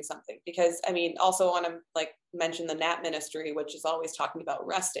be doing something. Because I mean, also want to like mention the Nap Ministry, which is always talking about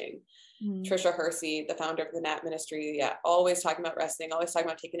resting. Mm-hmm. Trisha Hersey, the founder of the Nap Ministry, always talking about resting, always talking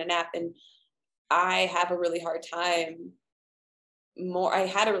about taking a nap. And I have a really hard time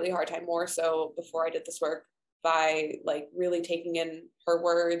more so before I did this work, by like really taking in her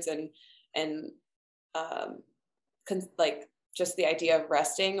words and like just the idea of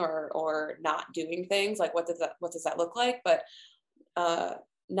resting or not doing things, like what does that look like? But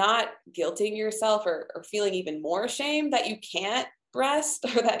not guilting yourself or feeling even more shame that you can't rest,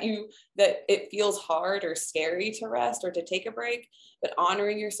 or that it feels hard or scary to rest or to take a break, but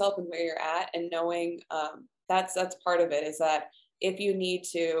honoring yourself and where you're at, and knowing that's part of it, is that if you need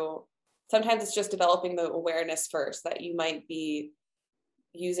to, sometimes it's just developing the awareness first that you might be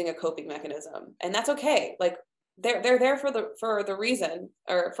using a coping mechanism, and that's okay. Like they're there for the reason,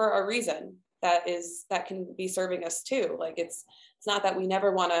 or for a reason that can be serving us too. Like it's not that we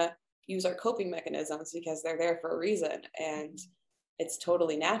never want to use our coping mechanisms, because they're there for a reason, and it's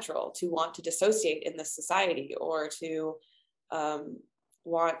totally natural to want to dissociate in this society, or to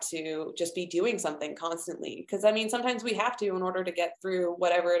want to just be doing something constantly, because I mean sometimes we have to in order to get through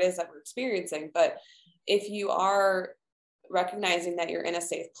whatever it is that we're experiencing. But if you are recognizing that you're in a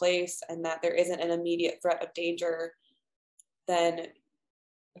safe place and that there isn't an immediate threat of danger, then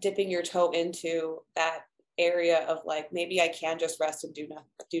dipping your toe into that area of like, maybe I can just rest and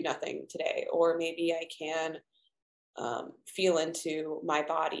do nothing today, or maybe I can feel into my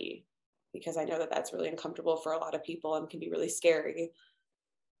body, because I know that that's really uncomfortable for a lot of people and can be really scary,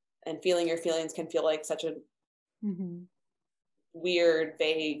 and feeling your feelings can feel like such a weird,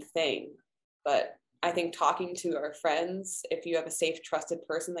 vague thing. But I think talking to our friends, if you have a safe, trusted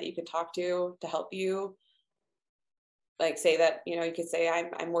person that you can talk to help you, like say that, you could say,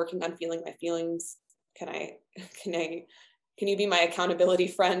 I'm working on feeling my feelings. Can you be my accountability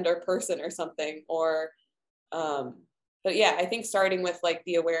friend or person or something? Or, but yeah, I think starting with like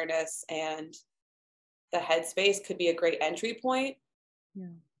the awareness and the headspace could be a great entry point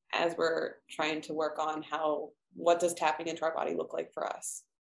as we're trying to work on what does tapping into our body look like for us?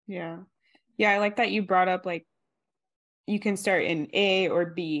 Yeah. I like that you brought up like you can start in A or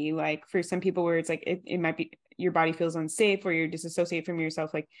B. Like for some people where it's like it might be your body feels unsafe or you're disassociate from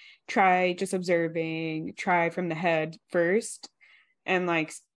yourself, like try just observing, try from the head first, and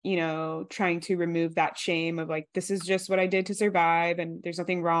like trying to remove that shame of like, this is just what I did to survive and there's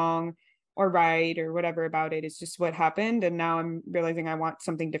nothing wrong or right or whatever about it. It's just what happened, and now I'm realizing I want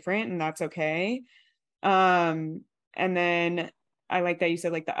something different, and that's okay. And then I like that you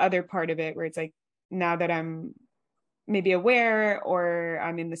said like the other part of it where it's like, now that I'm maybe aware or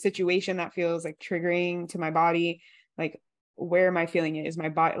I'm in the situation that feels like triggering to my body, like where am I feeling it? Is my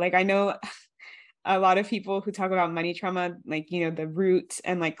body, like I know a lot of people who talk about money trauma, like the root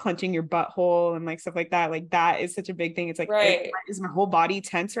and like clenching your butthole and like stuff like that is such a big thing. It's like, right. Is my whole body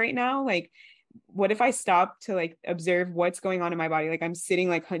tense right now? Like what if I stop to like observe what's going on in my body? Like I'm sitting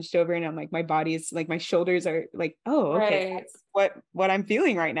like hunched over and I'm like, my body is like, my shoulders are like, oh, okay, right. that's what I'm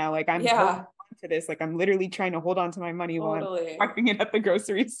feeling right now. Like I'm holding on to this, like I'm literally trying to hold on to my money while I'm parking it at the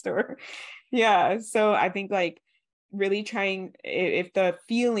grocery store. Yeah. So I think like really trying, if the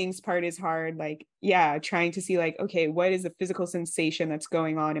feelings part is hard, like trying to see like, okay, what is the physical sensation that's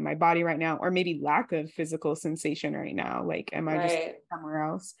going on in my body right now, or maybe lack of physical sensation right now, like am I just somewhere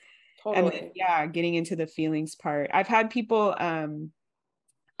else? Totally. And then, getting into the feelings part. I've had people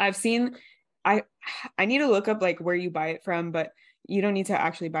I've seen, I need to look up like where you buy it from, but you don't need to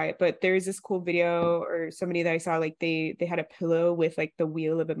actually buy it. But there's this cool video or somebody that I saw, like they had a pillow with like the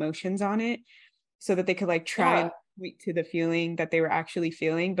wheel of emotions on it, so that they could like try and point to the feeling that they were actually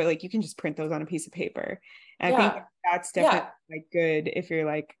feeling. But like you can just print those on a piece of paper. And I think that's definitely like good if you're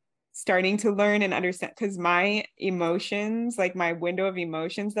like starting to learn and understand, because my emotions, like my window of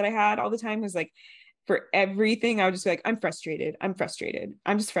emotions that I had all the time was like, for everything I would just be like, I'm frustrated, I'm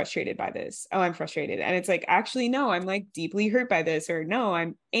just frustrated by this, oh I'm frustrated, and it's like, actually no, I'm like deeply hurt by this, or no,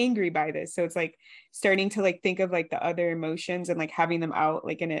 I'm angry by this. So it's like starting to like think of like the other emotions and like having them out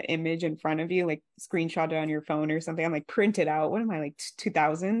like in an image in front of you, like screenshot it on your phone or something. I'm like, print it out. What am I, like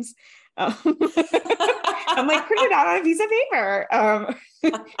 2000s? I'm like, print it out on a piece of paper.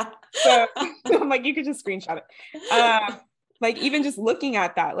 So I'm like, you could just screenshot it. Like even just looking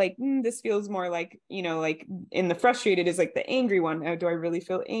at that, like this feels more like, like in the frustrated is like the angry one. Oh, do I really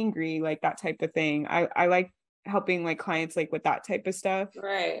feel angry? Like that type of thing. I like helping like clients like with that type of stuff.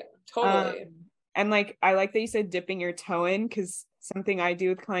 Right. Totally. And like I like that you said dipping your toe in, because something I do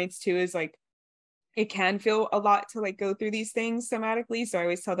with clients too is like, it can feel a lot to like go through these things somatically. So I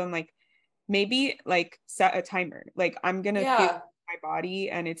always tell them like, maybe like set a timer. Like I'm gonna feel my body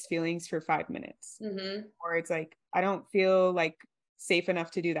and its feelings for 5 minutes. Or it's like, I don't feel like safe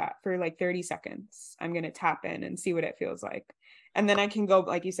enough to do that for like 30 seconds. I'm going to tap in and see what it feels like. And then I can go,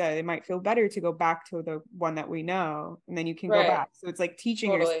 like you said, it might feel better to go back to the one that we know. And then you can go back. So it's like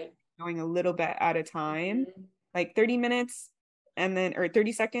teaching yourself, going a little bit at a time, like 30 minutes and then, or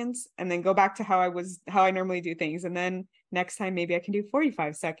 30 seconds, and then go back to how I normally do things. And then next time, maybe I can do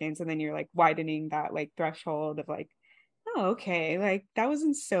 45 seconds. And then you're like widening that like threshold of like, oh, okay, like that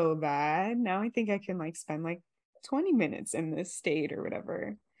wasn't so bad. Now I think I can like spend like 20 minutes in this state or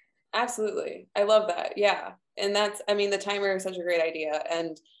whatever. Absolutely. I love that. Yeah. And that's, I mean, the timer is such a great idea.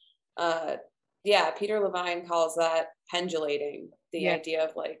 And yeah, Peter Levine calls that pendulating, the idea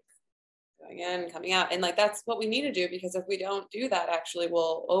of like going in, coming out. And like, that's what we need to do, because if we don't do that, actually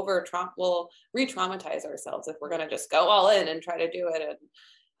we'll we'll re-traumatize ourselves if we're going to just go all in and try to do it.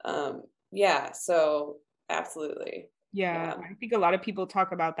 And yeah, so absolutely. Yeah, I think a lot of people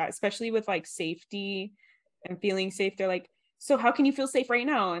talk about that, especially with like safety and feeling safe. They're like, so how can you feel safe right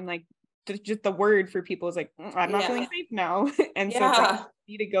now? And like, just the word for people is like, I'm not feeling safe now. And so it's like,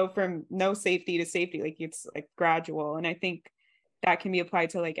 you need to go from no safety to safety. Like it's like gradual. And I think that can be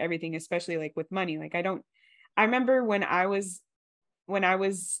applied to like everything, especially like with money. Like I remember when I was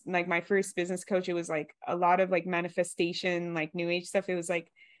like my first business coach, it was like a lot of like manifestation, like new age stuff. It was like,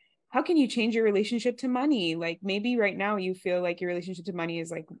 how can you change your relationship to money? Like maybe right now you feel like your relationship to money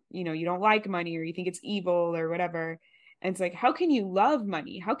is like, you know, you don't like money or you think it's evil or whatever. And it's like, how can you love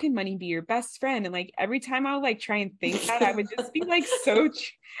money? How can money be your best friend? And like every time I would like try and think that, I would just be like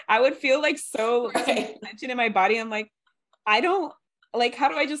I would feel like so tension in my body. I'm like, I don't like, how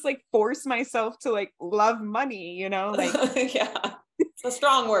do I just like force myself to like love money, you know? Like yeah. It's a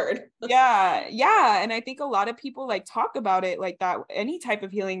strong word. yeah. And I think a lot of people like talk about it like that. Any type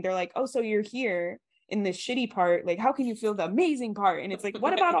of healing, they're like, oh, so you're here in the shitty part. Like, how can you feel the amazing part? And it's like,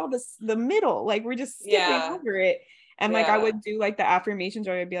 what about all this, the middle? Like, we're just skipping over it. And like, I would do like the affirmations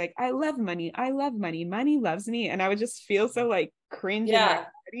where I'd be like, I love money. I love money. Money loves me. And I would just feel so like cringe in my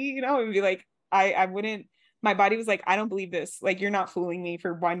body, you know, it would be like, I wouldn't, my body was like, I don't believe this. Like, you're not fooling me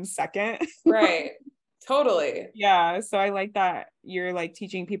for 1 second. Right. Totally. Yeah. So I like that you're like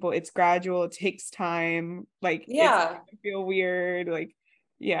teaching people it's gradual, it takes time. Like, it's feel weird. Like,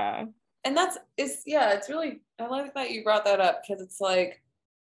 yeah. And it's really, I like that you brought that up, because it's like,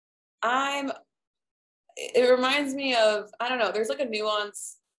 it reminds me of, I don't know, there's like a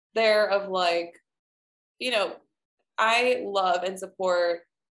nuance there of like, you know, I love and support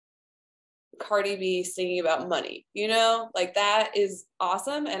Cardi B singing about money, you know, like that is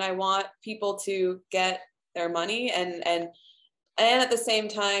awesome. And I want people to get their money and at the same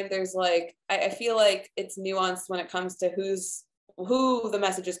time, there's like, I feel like it's nuanced when it comes to who the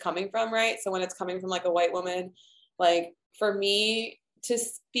message is coming from, right? So when it's coming from like a white woman, like for me to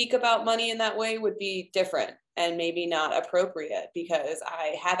speak about money in that way would be different and maybe not appropriate, because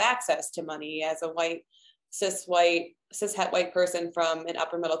I have access to money as a cis het white person from an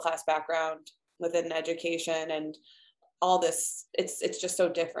upper middle class background within education and all this. It's just so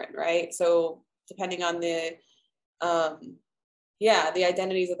different, right? So depending on the the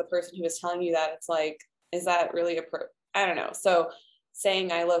identities of the person who is telling you that, it's like, is that really I don't know. So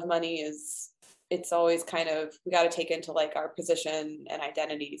saying I love money it's always kind of, we got to take into like our position and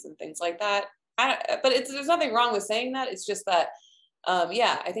identities and things like that. But there's nothing wrong with saying that. It's just that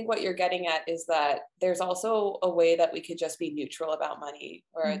I think what you're getting at is that there's also a way that we could just be neutral about money,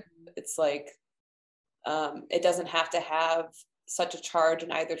 where it's like, it doesn't have to have such a charge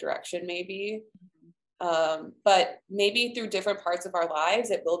in either direction, maybe. But maybe through different parts of our lives,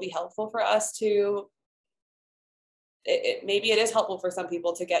 it will be helpful for us to, maybe it is helpful for some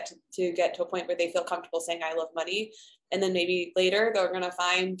people to get to a point where they feel comfortable saying, I love money. And then maybe later they're going to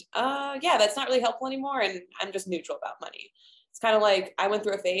find, that's not really helpful anymore. And I'm just neutral about money. It's kind of like, I went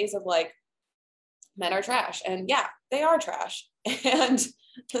through a phase of like, men are trash, and yeah, they are trash, and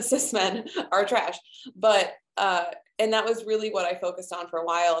the cis men are trash. But, and that was really what I focused on for a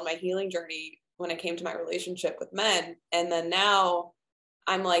while in my healing journey when it came to my relationship with men. And then now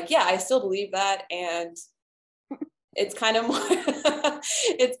I'm like, yeah, I still believe that. And it's kind of more,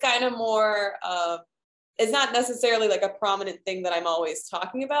 it's not necessarily like a prominent thing that I'm always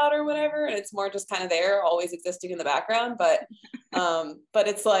talking about or whatever. And it's more just kind of there, always existing in the background. But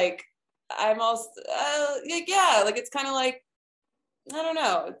it's like, I'm also, like, it's kind of like, I don't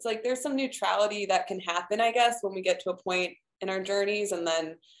know. It's like, there's some neutrality that can happen, I guess, when we get to a point in our journeys, and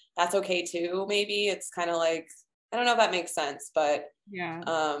then that's okay too. Maybe it's kind of like, I don't know if that makes sense, but yeah.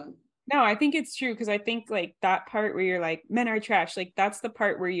 No, I think it's true, because I think like that part where you're like, men are trash, like that's the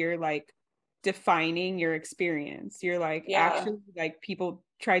part where you're like defining your experience. You're like, actually, like people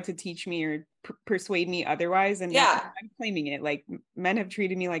tried to teach me or persuade me otherwise, and I'm claiming it. Like, men have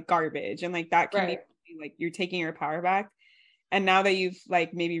treated me like garbage, and like that can be like, you're taking your power back. And now that you've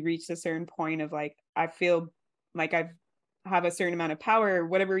like maybe reached a certain point of like, I feel like I have a certain amount of power, or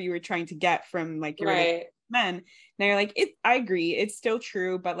whatever you were trying to get from like your men, now you're like, I agree, it's still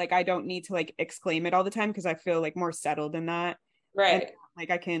true, but like I don't need to like exclaim it all the time, because I feel like more settled in that, and like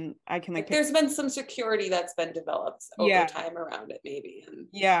I can like there's been some security that's been developed over time around it, maybe.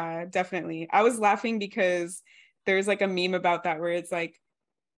 Yeah, definitely. I was laughing because there's like a meme about that where it's like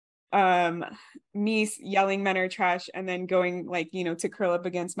um me yelling men are trash and then going like, you know, to curl up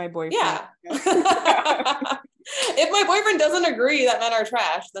against my boyfriend. Yeah. If my boyfriend doesn't agree that men are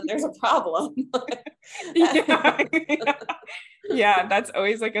trash, then there's a problem. Yeah. Yeah, that's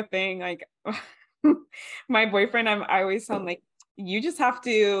always like a thing. Like my boyfriend, I always tell him like, you just have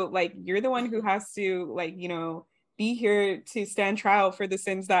to like, you're the one who has to like, you know, be here to stand trial for the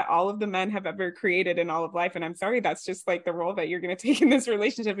sins that all of the men have ever created in all of life. And I'm sorry, that's just like the role that you're gonna take in this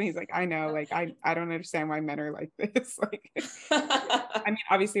relationship. And he's like, I know, like I don't understand why men are like this. Like I mean,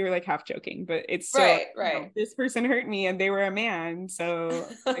 obviously we're like half joking, but it's still right. you know, this person hurt me and they were a man. So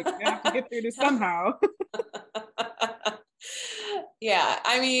like you have to get through this somehow. Yeah,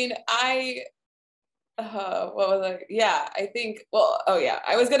 I mean, what was I? Yeah, I think, well, oh yeah,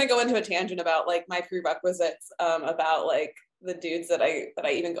 I was going to go into a tangent about like my prerequisites, about like the dudes that I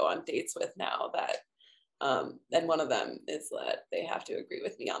even go on dates with now that, and one of them is that they have to agree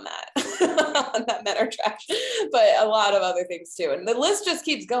with me on that, on that men are trash, but a lot of other things too. And the list just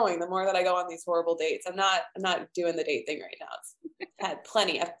keeps going. The more that I go on these horrible dates, I'm not doing the date thing right now. I've had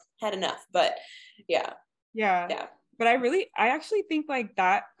plenty, I've had enough, but yeah. Yeah. But I actually think like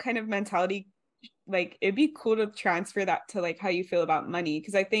that kind of mentality, like it'd be cool to transfer that to like how you feel about money.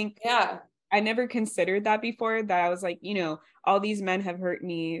 Cause I think I never considered that before, that I was like, you know, all these men have hurt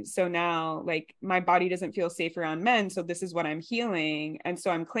me. So now like my body doesn't feel safe around men. So this is what I'm healing. And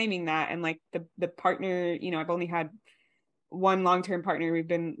so I'm claiming that. And like the partner, you know, I've only had one long-term partner. We've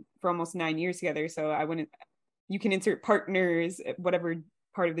been for almost 9 years together. So I wouldn't, you can insert partners, whatever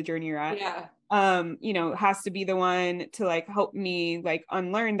part of the journey you're at. You know, has to be the one to like help me like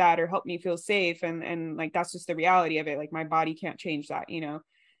unlearn that or help me feel safe. And like that's just the reality of it. Like my body can't change that, you know.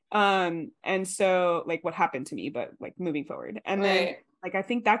 And so like what happened to me, but like moving forward. And then like I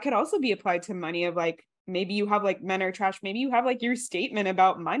think that could also be applied to money of like maybe you have like men are trash, maybe you have like your statement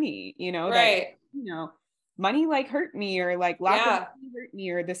about money, you know, that you know, money like hurt me, or like lack of money hurt me,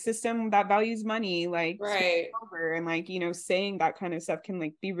 or the system that values money like over, and like, you know, saying that kind of stuff can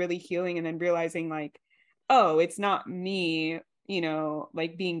like be really healing. And then realizing like, oh, it's not me, you know,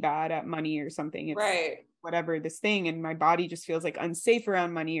 like being bad at money or something, it's whatever this thing, and my body just feels like unsafe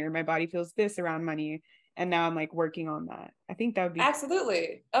around money, or my body feels this around money, and now I'm like working on that. I think that would be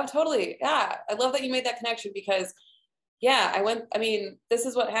absolutely. Oh, totally. Yeah, I love that you made that connection, because I mean, this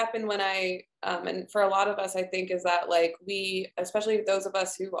is what happened when I, and for a lot of us, I think, is that like we, especially those of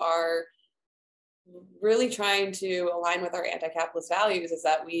us who are really trying to align with our anti-capitalist values, is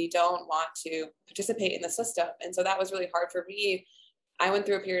that we don't want to participate in the system. And so that was really hard for me. I went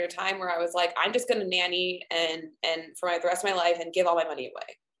through a period of time where I was like, I'm just going to nanny and for the rest of my life and give all my money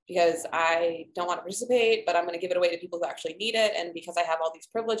away, because I don't want to participate, but I'm going to give it away to people who actually need it. And because I have all these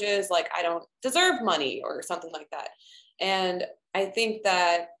privileges, like I don't deserve money or something like that. And I think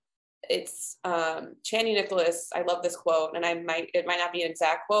that it's Chani Nicholas, I love this quote, and it might not be an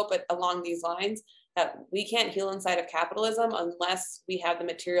exact quote, but along these lines, that we can't heal inside of capitalism unless we have the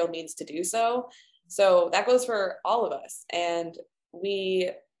material means to do so. So that goes for all of us. And we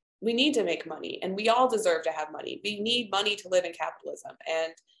need to make money, and we all deserve to have money. We need money to live in capitalism,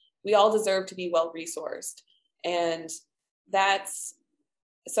 and we all deserve to be well resourced. And that's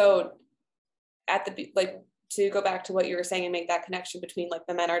so at the like, to go back to what you were saying and make that connection between like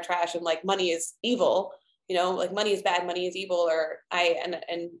the men are trash and like money is evil, you know, like money is bad, money is evil, or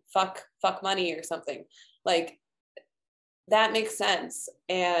and fuck money or something, like that makes sense.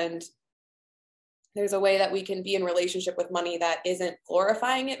 And there's a way that we can be in relationship with money that isn't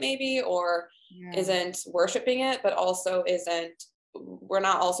glorifying it maybe, or isn't worshiping it, but also we're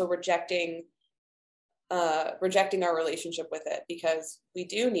not also rejecting our relationship with it, because we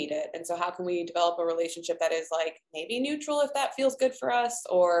do need it. And so how can we develop a relationship that is like maybe neutral if that feels good for us,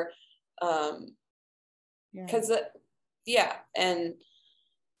 or because and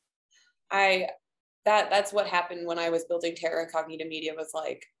that's what happened when I was building Terra Incognita Media, was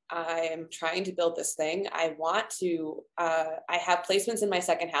like, I am trying to build this thing. I want to, I have placements in my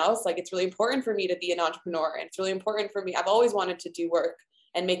second house. Like, it's really important for me to be an entrepreneur. And it's really important for me. I've always wanted to do work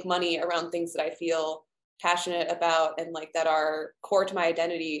and make money around things that I feel passionate about and like that are core to my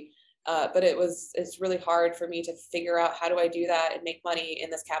identity. But it's really hard for me to figure out, how do I do that and make money in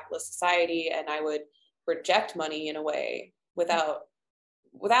this capitalist society? And I would reject money in a way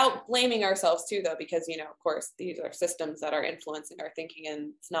without blaming ourselves too, though, because, you know, of course, these are systems that are influencing our thinking,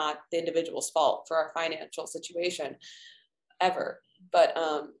 and it's not the individual's fault for our financial situation ever. But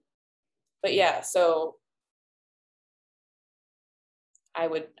yeah, so I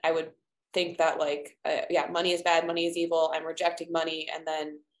would think that like, money is bad, money is evil. I'm rejecting money. And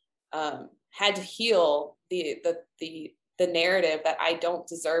then had to heal the narrative that I don't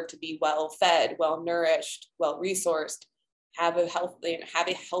deserve to be well fed, well nourished, well resourced, have a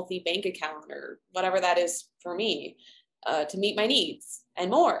healthy bank account, or whatever that is for me, to meet my needs and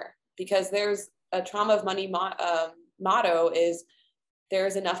more. Because there's a trauma of money motto is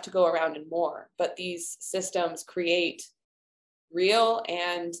there's enough to go around and more. But these systems create real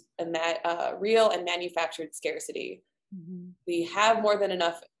and manufactured scarcity. Mm-hmm. We have more than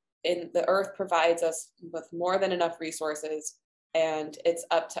enough, and the earth provides us with more than enough resources, and it's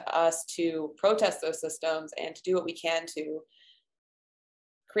up to us to protest those systems and to do what we can to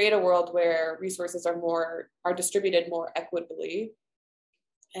create a world where resources are distributed more equitably.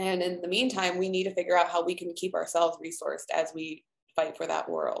 And in the meantime, we need to figure out how we can keep ourselves resourced as we fight for that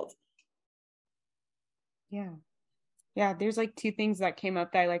world. Yeah, there's like two things that came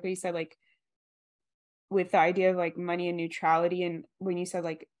up that I like what you said, like with the idea of like money and neutrality, and when you said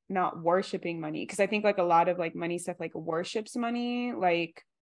like not worshiping money, because I think like a lot of like money stuff like worships money, like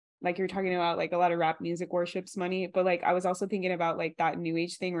you're talking about like a lot of rap music worships money, but like I was also thinking about like that new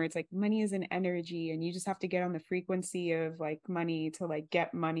age thing where it's like money is an energy and you just have to get on the frequency of like money to like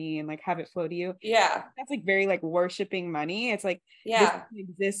get money and like have it flow to you. Yeah, that's like very like worshiping money. It's like this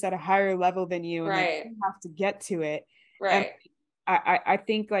exists at a higher level than you, and like you have to get to it. Right. And I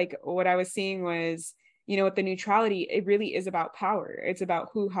think like what I was seeing was, you know, with the neutrality, it really is about power. It's about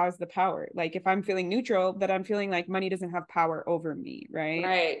who has the power. Like if I'm feeling neutral, that I'm feeling like money doesn't have power over me, right?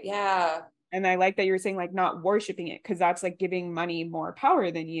 Right. Yeah. And I like that you were saying like not worshiping it, because that's like giving money more power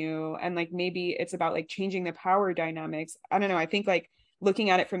than you. And like maybe it's about like changing the power dynamics. I don't know. I think like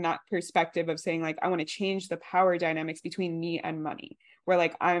looking at it from that perspective of saying like I want to change the power dynamics between me and money, where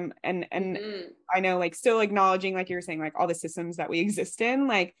like I'm and mm-hmm. I know like still acknowledging like you were saying like all the systems that we exist in,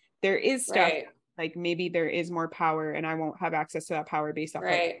 like there is stuff like maybe there is more power and I won't have access to that power based off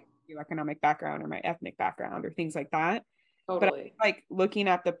like your economic background or my ethnic background or things like that. Totally. But like looking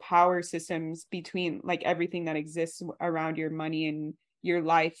at the power systems between like everything that exists around your money and your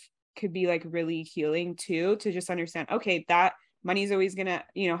life could be like really healing too, to just understand, okay, that money's always gonna,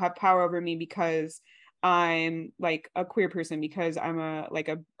 you know, have power over me because I'm like a queer person, because I'm a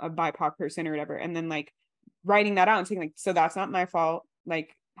BIPOC person or whatever. And then like writing that out and saying like, so that's not my fault.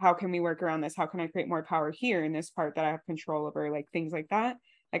 Like, how can we work around this? How can I create more power here in this part that I have control over? Like things like that.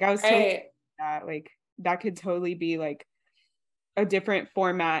 Like I was totally that, like that could totally be like a different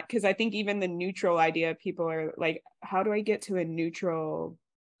format, because I think even the neutral idea, people are like, how do I get to a neutral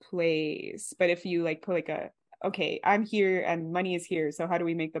place? But if you like put like okay, I'm here and money is here, so how do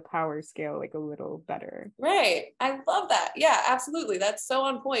we make the power scale like a little better? Right. I love that. Yeah, absolutely. That's so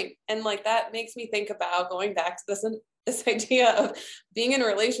on point. And like that makes me think about going back to this idea of being in a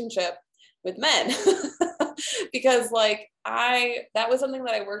relationship with men. Because like that was something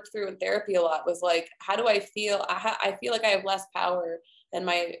that I worked through in therapy a lot, was like, how do I feel? I feel like I have less power than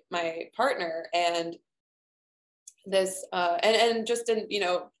my partner. And this and just in, you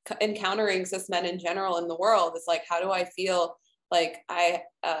know, encountering cis men in general in the world, it's like, how do I feel like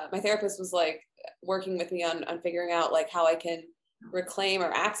my therapist was like working with me on figuring out like how I can reclaim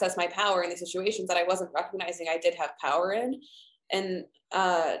or access my power in these situations that I wasn't recognizing I did have power in. And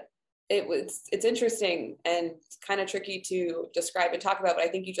it's interesting and kind of tricky to describe and talk about, but I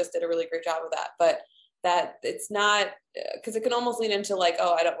think you just did a really great job of that. But that it's not, because it can almost lean into like,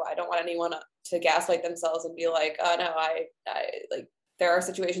 oh, I don't want anyone to gaslight themselves and be like, oh no, I like, there are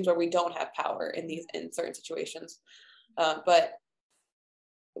situations where we don't have power in certain situations. But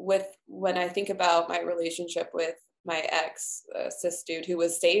when I think about my relationship with my ex, cis dude who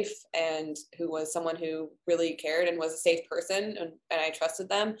was safe and who was someone who really cared and was a safe person, and I trusted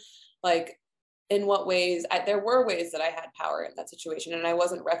them, like in what ways there were ways that I had power in that situation and I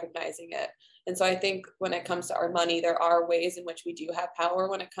wasn't recognizing it. And so I think when it comes to our money, there are ways in which we do have power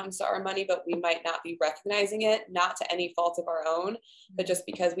when it comes to our money, but we might not be recognizing it, not to any fault of our own, but just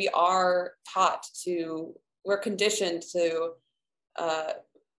because we're conditioned to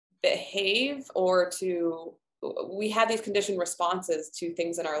behave, or we have these conditioned responses to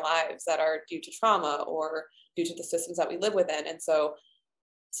things in our lives that are due to trauma or due to the systems that we live within. And so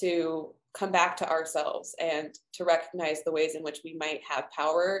to come back to ourselves and to recognize the ways in which we might have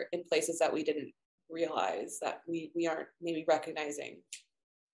power in places that we didn't realize that we aren't maybe recognizing.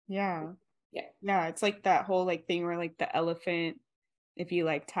 Yeah. It's like that whole like thing where like the elephant, if you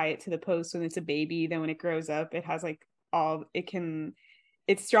like tie it to the post when it's a baby, then when it grows up, it has like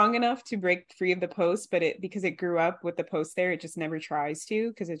it's strong enough to break free of the post, but because it grew up with the post there, it just never tries to,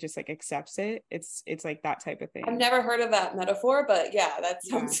 because it just like accepts it. It's like that type of thing. I've never heard of that metaphor, but yeah, that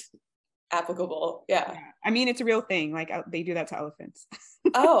sounds applicable. Yeah. I mean, it's a real thing. Like they do that to elephants.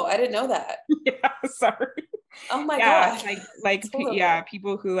 Oh, I didn't know that. Yeah, sorry. Oh my Yeah, God. yeah, Totally.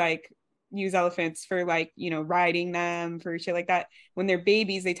 people who like use elephants for like, you know, riding them for shit like that. When they're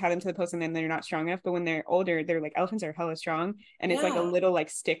babies, they tie them to the post and then they're not strong enough. But when they're older, they're like elephants are hella strong and it's like a Yeah. little like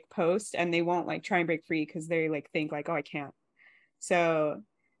stick post and they won't like try and break free because they like think like, oh, I can't. So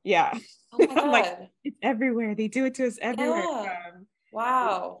yeah. Oh my I'm like, God. it's everywhere. They do it to us everywhere. Yeah.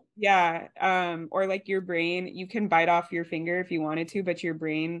 Wow. Yeah, or like your brain, you can bite off your finger if you wanted to, but your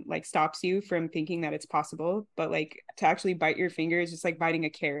brain like stops you from thinking that it's possible. But like to actually bite your finger is just like biting a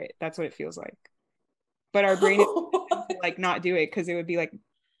carrot. That's what it feels like. But our brain is to like not do it because it would be like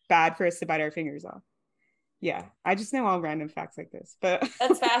bad for us to bite our fingers off. Yeah, I just know all random facts like this, but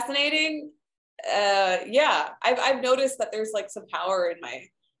That's fascinating. Yeah, I've noticed that there's like some power in my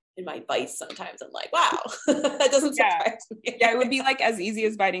bites sometimes. I'm like, wow, that doesn't yeah, surprise me. yeah, it would be like as easy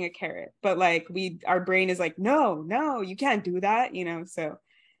as biting a carrot, but like our brain is like, no, no, you can't do that, you know. So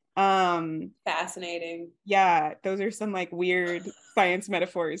Fascinating. yeah, those are some like weird science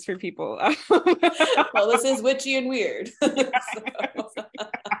metaphors for people. Well, this is witchy and weird.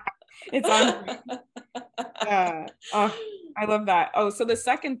 It's on. Yeah. Oh, I love that. Oh, so the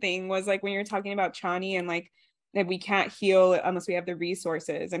second thing was like when you're talking about Chani and like that we can't heal unless we have the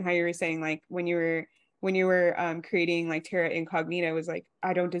resources, and how you were saying like when you were creating like Terra Incognita, it was like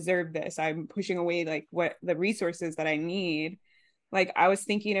I don't deserve this. I'm pushing away like what the resources that I need. Like I was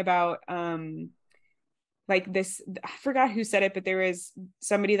thinking about like this, I forgot who said it, but there was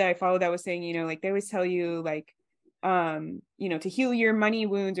somebody that I followed that was saying, you know, like they always tell you like you know, to heal your money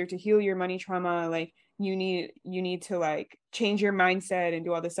wounds or to heal your money trauma, like you need to like change your mindset and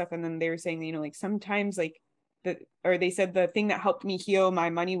do all this stuff. And then they were saying, you know, like sometimes like or they said the thing that helped me heal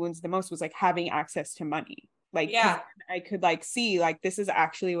my money wounds the most was like having access to money, like because Yeah, I could like see like this is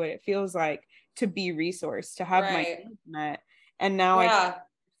actually what it feels like to be resourced, to have my right. needs met. And now I can Yeah,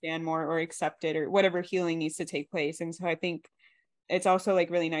 understand more or accept it or whatever healing needs to take place. And so I think it's also like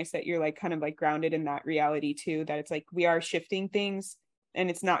really nice that you're like kind of like grounded in that reality too, that it's like we are shifting things and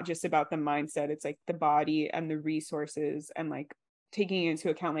it's not just about the mindset, it's like the body and the resources and like taking into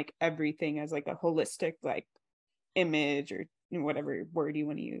account like everything as like a holistic like image or you know, whatever word you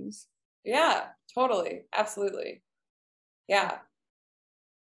want to use. yeah, totally. Absolutely. Yeah.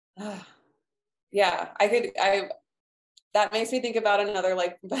 Yeah, I that makes me think about another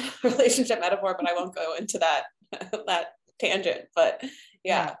like relationship metaphor, but I won't go into that that tangent. But Yeah,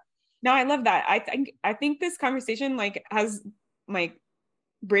 yeah. no, I love that. I think this conversation like has like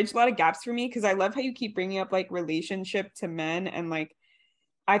bridged a lot of gaps for me because I love how you keep bringing up like relationship to men and like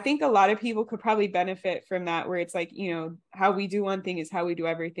I think a lot of people could probably benefit from that, where it's like, you know, how we do one thing is how we do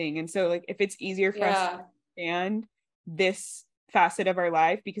everything. And so, like, if it's easier for us to Yeah. understand this facet of our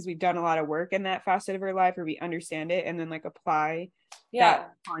life because we've done a lot of work in that facet of our life, or we understand it and then like apply that Yeah.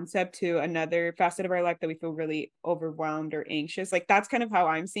 concept to another facet of our life that we feel really overwhelmed or anxious. Like, that's kind of how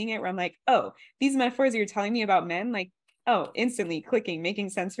I'm seeing it, where I'm like, oh, these metaphors you're telling me about men, like, oh, instantly clicking, making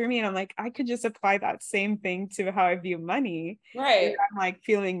sense for me. And I'm like, I could just apply that same thing to how I view money. Right. I'm like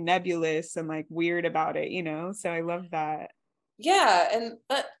feeling nebulous and like weird about it, you know? So I love that. Yeah. And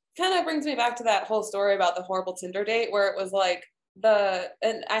that kind of brings me back to that whole story about the horrible Tinder date where it was like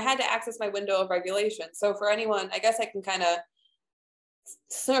and I had to access my window of regulation. So for anyone, I guess I can kind of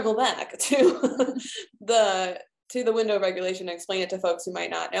circle back to the window of regulation and explain it to folks who might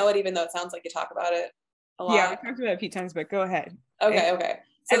not know it, even though it sounds like you talk about it a Yeah, we lot. talked about it a few times, but go ahead. Okay, okay.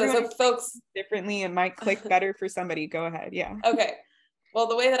 So folks differently, it might click better for somebody. Go ahead. Yeah. okay. Well,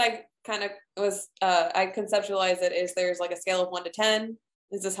 the way that I kind of I conceptualize it is there's like a scale of 1 to 10.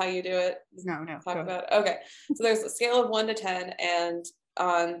 Is this how you do it? No, Talk go about it. Okay. So there's a scale of 1 to 10, and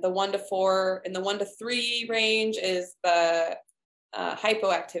on the 1 to 4, in the 1 to 3 range is the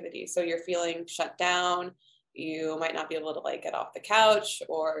hypoactivity. So you're feeling shut down. You might not be able to like get off the couch,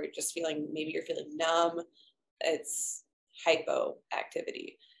 or just feeling, maybe you're feeling numb. It's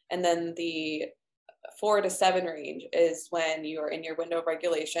hypoactivity. And then the 4 to 7 range is when you're in your window of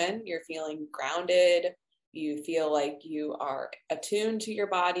regulation, you're feeling grounded, you feel like you are attuned to your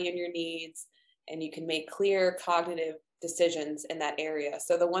body and your needs, and you can make clear cognitive decisions in that area.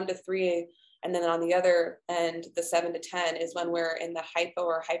 So the 1 to 3, and then on the other end, the 7 to 10 is when we're in the hypo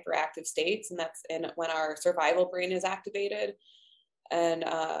or hyperactive states, and that's when our survival brain is activated, and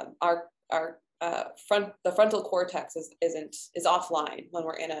the frontal cortex is offline when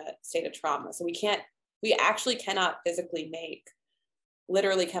we're in a state of trauma. So we actually cannot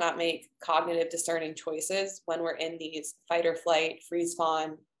literally cannot make cognitive discerning choices when we're in these fight or flight, freeze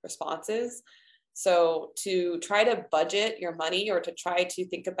fawn responses. So to try to budget your money or to try to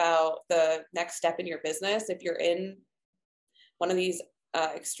think about the next step in your business, if you're in one of these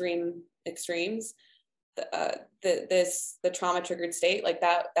extremes, the trauma triggered state, like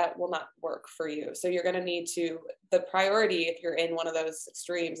that will not work for you. So you're going to need to, the priority if you're in one of those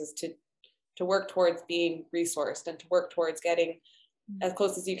extremes is to work towards being resourced and to work towards getting as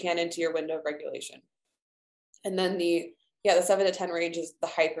close as you can into your window of regulation. And then the 7 to 10 range is the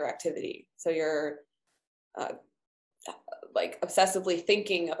hyperactivity. So you're like obsessively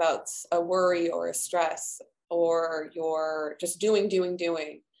thinking about a worry or a stress, or you're just doing.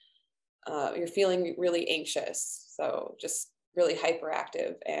 You're feeling really anxious. So just really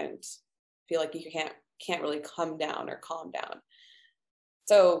hyperactive and feel like you can't really come down or calm down.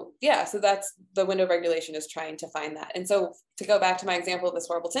 So so that's the window of regulation, is trying to find that. And so to go back to my example of this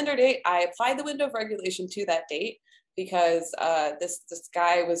horrible Tinder date, I applied the window of regulation to that date because this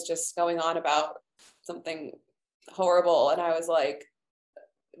guy was just going on about something horrible, and I was like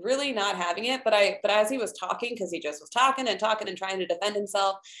really not having it. But as he was talking, because he just was talking and trying to defend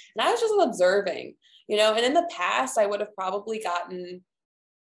himself, and I was just observing, and in the past I would have probably gotten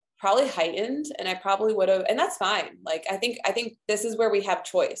heightened, and I probably would have, and that's fine. Like, I think this is where we have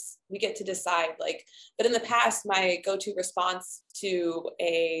choice. We get to decide, like, but in the past, my go-to response to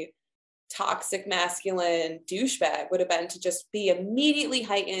a toxic masculine douchebag would have been to just be immediately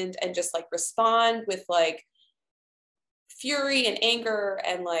heightened and just like respond with like fury and anger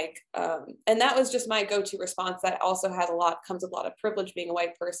and like, and that was just my go-to response. That also comes with a lot of privilege, being a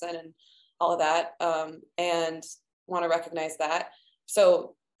white person and all of that. And want to recognize that.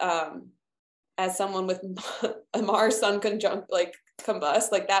 So, as someone with a Mars Sun conjunct, like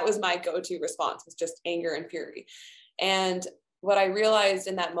combust, like that was my go-to response, was just anger and fury. And what I realized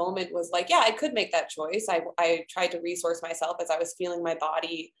in that moment was like, I could make that choice. I tried to resource myself as I was feeling my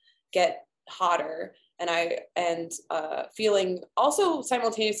body get hotter, and feeling, also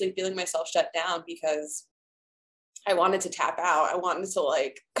simultaneously feeling myself shut down, because I wanted to tap out. I wanted to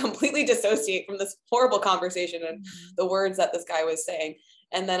like completely dissociate from this horrible conversation and the words that this guy was saying.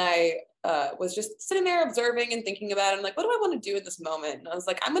 And then I was just sitting there observing and thinking about it. I'm like, what do I want to do in this moment? And I was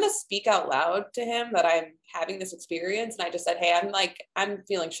like, I'm going to speak out loud to him that I'm having this experience. And I just said, hey, I'm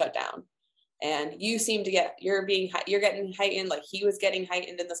feeling shut down. And you seem to you're getting heightened. Like he was getting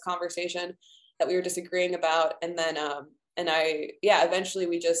heightened in this conversation that we were disagreeing about. And then, eventually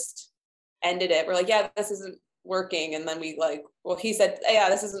we just ended it. We're like, this isn't working. And then he said,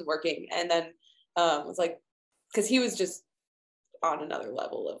 this isn't working. And then it was like, because he was just on another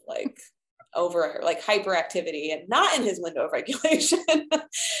level of like hyperactivity and not in his window of regulation. But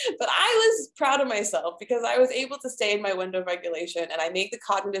I was proud of myself because I was able to stay in my window of regulation, and I made the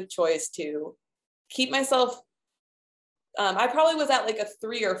cognitive choice to keep myself. I probably was at like a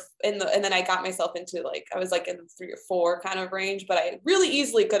 3 and then I got myself into like, I was like in the 3 or 4 kind of range, but I really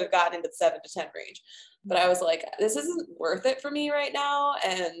easily could have gotten into the 7 to 10 range. But I was like, this isn't worth it for me right now.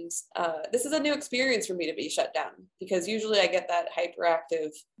 And this is a new experience for me to be shut down, because usually I get that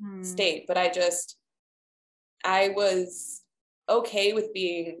hyperactive state, but I was okay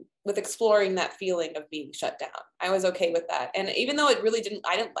with exploring that feeling of being shut down. I was okay with that. And even though I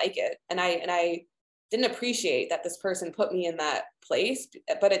didn't like it. And I didn't appreciate that this person put me in that place,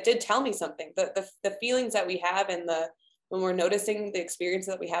 but it did tell me something. The feelings that we have when we're noticing the experiences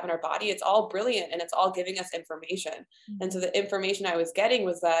that we have in our body, it's all brilliant and it's all giving us information. Mm-hmm. And so the information I was getting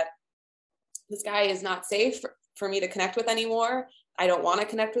was that this guy is not safe for me to connect with anymore. I don't want to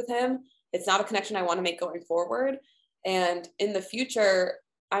connect with him. It's not a connection I want to make going forward. And in the future,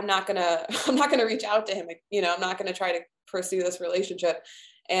 I'm not gonna reach out to him. I'm not gonna try to pursue this relationship.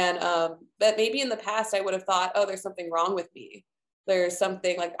 And but maybe in the past I would have thought, oh, there's something wrong with me. There's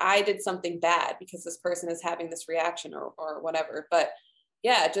something, like I did something bad because this person is having this reaction or whatever. But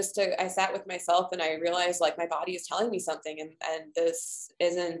I sat with myself and I realized like my body is telling me something, and this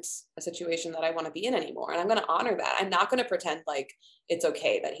isn't a situation that I want to be in anymore. And I'm going to honor that. I'm not going to pretend like it's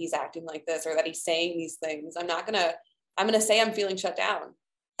okay that he's acting like this or that he's saying these things. I'm going to say I'm feeling shut down.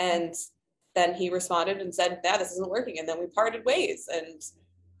 And then he responded and said, this isn't working. And then we parted ways, and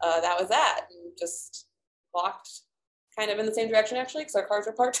that was that. And just walked kind of in the same direction, actually, because our cars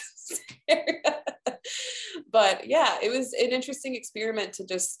were parked. But it was an interesting experiment to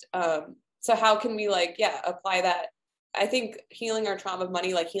just, so how can we apply that? I think healing our trauma of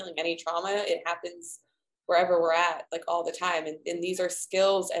money, like healing any trauma, it happens wherever we're at, like all the time. And these are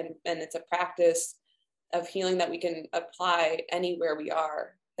skills and it's a practice of healing that we can apply anywhere we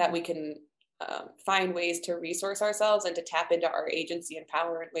are, that we can find ways to resource ourselves and to tap into our agency and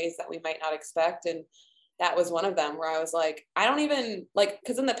power in ways that we might not expect. And that was one of them where I was like, I don't even like,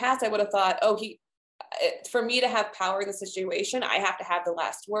 because in the past I would have thought, oh, for me to have power in the situation, I have to have the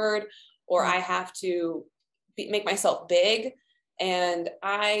last word, or I have to make myself big. And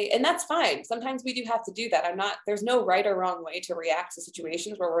that's fine. Sometimes we do have to do that. There's no right or wrong way to react to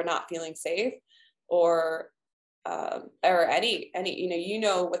situations where we're not feeling safe, or any,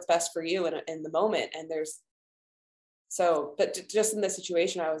 what's best for you in the moment. And but just in this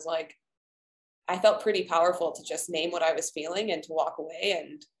situation, I was like, I felt pretty powerful to just name what I was feeling and to walk away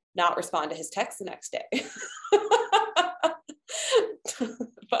and not respond to his text the next day.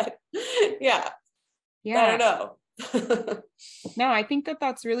 But yeah, I don't know. No, I think that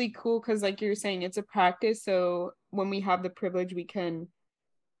that's really cool because, like you're saying, it's a practice. So when we have the privilege, we can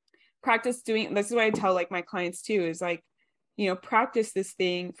practice doing. This is what I tell like my clients too, is like, practice this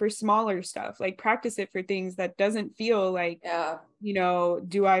thing for smaller stuff. Like practice it for things that doesn't feel like,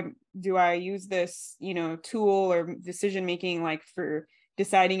 do I use this, tool or decision making, like for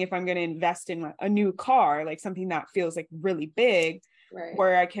deciding if I'm going to invest in a new car, like something that feels like really big, right.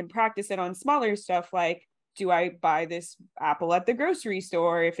 Where I can practice it on smaller stuff. Like, do I buy this apple at the grocery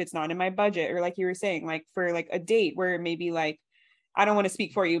store if it's not in my budget? Or like you were saying, like for like a date where maybe like, I don't want to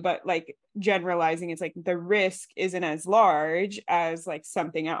speak for you, but like generalizing, it's like the risk isn't as large as like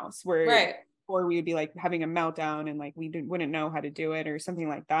something else where, right. Or we would be like having a meltdown and like we wouldn't know how to do it, or something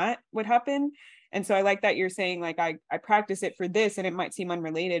like that would happen. And so I like that you're saying like I practice it for this, and it might seem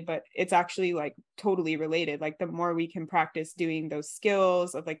unrelated, but it's actually like totally related. Like the more we can practice doing those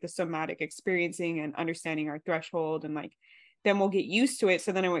skills of like the somatic experiencing and understanding our threshold, and like then we'll get used to it.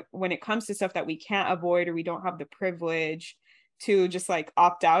 So then when it comes to stuff that we can't avoid or we don't have the privilege to just like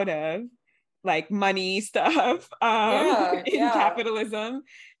opt out of, like money stuff in capitalism,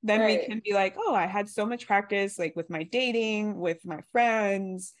 then we can be like, oh, I had so much practice like with my dating, with my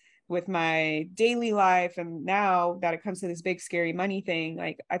friends, with my daily life, and now that it comes to this big scary money thing,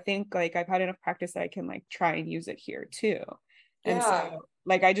 like I think like I've had enough practice that I can like try and use it here too. And so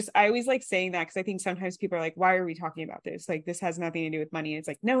like I always like saying that because I think sometimes people are like, why are we talking about this? Like this has nothing to do with money. And it's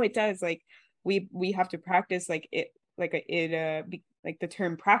like, no, it does. Like we have to practice like it, like like the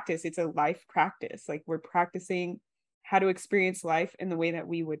term practice, it's a life practice. Like we're practicing how to experience life in the way that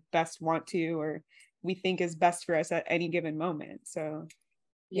we would best want to, or we think is best for us at any given moment. So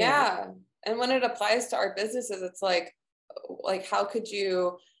and when it applies to our businesses, it's like how could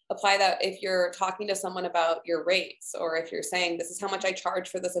you apply that if you're talking to someone about your rates, or if you're saying this is how much I charge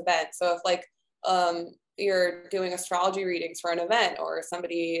for this event? So if like you're doing astrology readings for an event, or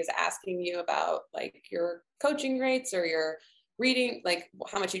somebody is asking you about like your coaching rates or your reading, like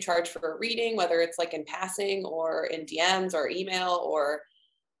how much you charge for a reading, whether it's like in passing or in DMs or email or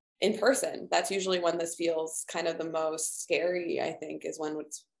in person, that's usually when this feels kind of the most scary, I think, is when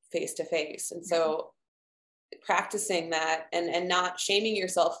it's face to face. And so practicing that and not shaming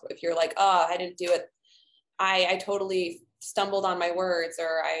yourself if you're like, oh, I didn't do it, I totally stumbled on my words,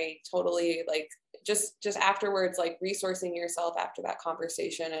 or I totally like just afterwards, like resourcing yourself after that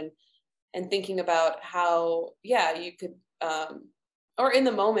conversation and thinking about how you could or in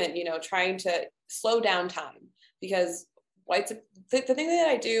the moment, trying to slow down time. Because the thing that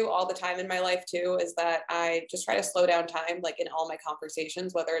I do all the time in my life too is that I just try to slow down time, like in all my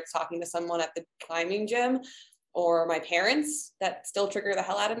conversations, whether it's talking to someone at the climbing gym or my parents that still trigger the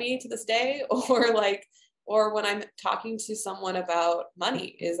hell out of me to this day, or when I'm talking to someone about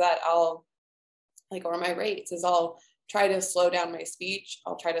money, is that I'll like, or my rates, is I'll try to slow down my speech.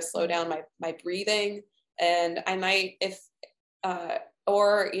 I'll try to slow down my breathing. And I might, in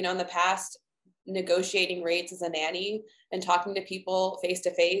the past, negotiating rates as a nanny and talking to people face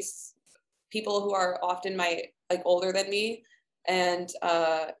to face, people who are often older than me. And,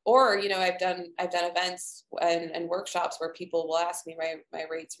 I've done events and workshops where people will ask me my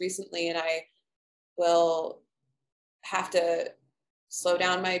rates recently, and I will have to slow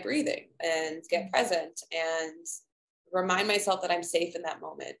down my breathing and get present and remind myself that I'm safe in that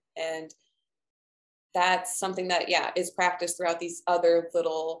moment. And that's something that, is practiced throughout these other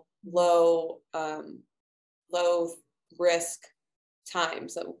little low risk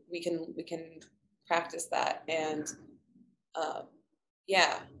times that we can practice that. And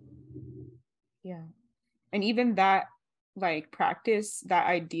and even that like practice, that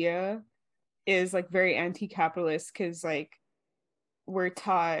idea is like very anti-capitalist, because like we're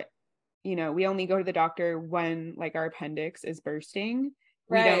taught, we only go to the doctor when like our appendix is bursting.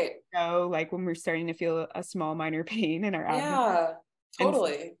 We don't go like when we're starting to feel a small minor pain in our abdomen.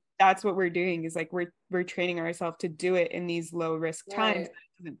 Totally. So that's what we're doing, is like we're training ourselves to do it in these low risk times. It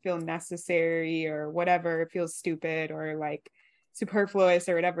doesn't feel necessary or whatever, it feels stupid, or like superfluous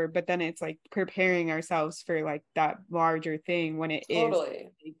or whatever, but then it's like preparing ourselves for like that larger thing when it is Totally.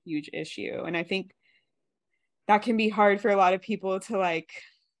 a huge issue. And I think that can be hard for a lot of people to like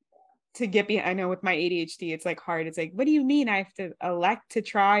to get behind. I know with my ADHD, it's like hard. It's like, what do you mean I have to elect to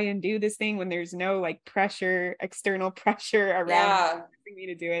try and do this thing when there's no like pressure, external pressure around me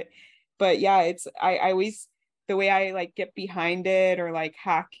to do it? But yeah, it's I always, the way I like get behind it or like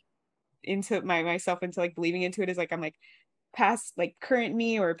hack into myself into like believing into it is like, I'm like, past like current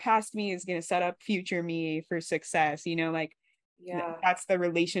me or past me is going to set up future me for success, you know, like that's the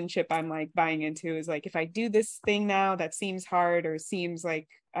relationship I'm like buying into, is like, if I do this thing now that seems hard or seems like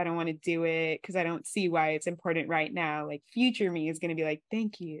I don't want to do it because I don't see why it's important right now, like future me is going to be like,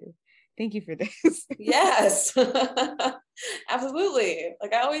 thank you for this. Yes. Absolutely.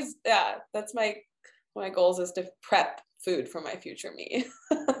 Like I always, that's my goals, is to prep food for my future me.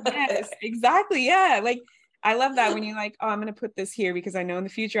 Yes, exactly. Yeah, like I love that when you're like, oh, I'm gonna put this here because I know in the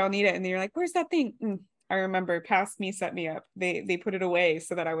future I'll need it, and then you're like, where's that thing? I remember past me set me up. They put it away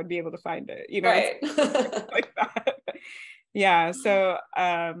so that I would be able to find it, you know. Right. Like that. Yeah, so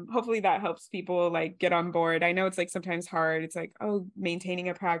hopefully that helps people like get on board. I know it's like sometimes hard. It's like, oh, maintaining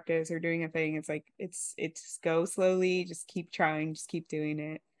a practice or doing a thing, it's like it's go slowly, just keep trying, just keep doing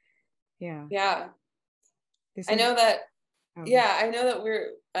it. Yeah. I know that I know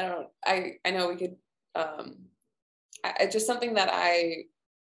that I know we could just something that I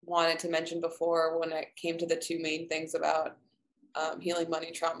wanted to mention before when it came to the two main things about healing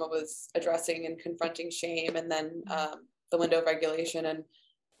money trauma was addressing and confronting shame, and then the window of regulation. And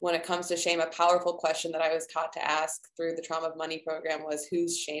when it comes to shame, a powerful question that I was taught to ask through the Trauma of Money program was,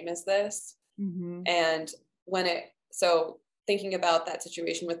 whose shame is this? And so thinking about that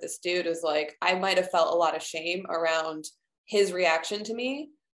situation with this dude is like, I might have felt a lot of shame around his reaction to me,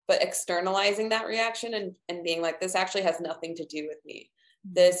 but externalizing that reaction and being like, this actually has nothing to do with me.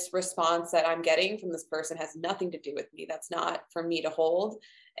 This response that I'm getting from this person has nothing to do with me. That's not for me to hold.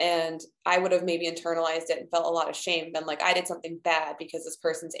 And I would have maybe internalized it and felt a lot of shame, been like, I did something bad because this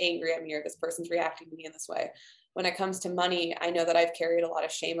person's angry at me or this person's reacting to me in this way. When it comes to money, I know that I've carried a lot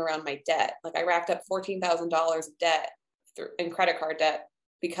of shame around my debt. Like I racked up $14,000 of debt in credit card debt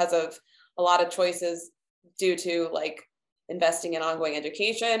because of a lot of choices due to like investing in ongoing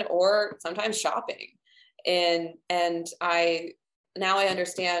education or sometimes shopping. And I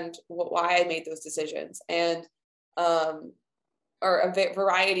understand why I made those decisions, and or a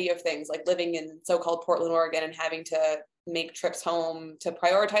variety of things, like living in so-called Portland, Oregon, and having to make trips home to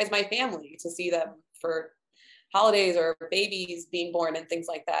prioritize my family, to see them for holidays or babies being born and things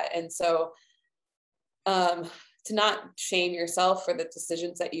like that. And so to not shame yourself for the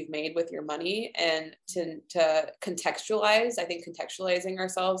decisions that you've made with your money, and to contextualize, I think contextualizing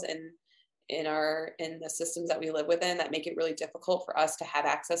ourselves in the systems that we live within that make it really difficult for us to have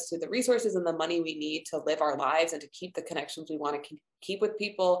access to the resources and the money we need to live our lives and to keep the connections we want to keep with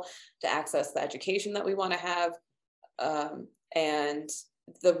people, to access the education that we want to have, and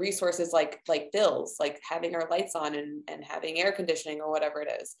the resources like bills, like having our lights on and having air conditioning or whatever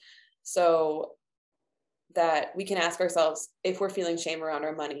it is. So that we can ask ourselves, if we're feeling shame around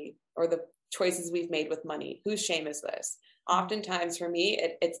our money or the choices we've made with money, whose shame is this? Oftentimes for me,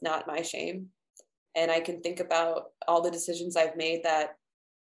 it's not my shame. And I can think about all the decisions I've made that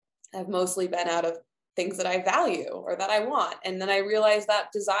have mostly been out of things that I value or that I want. And then I realize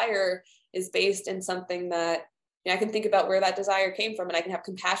that desire is based in something that, I can think about where that desire came from, and I can have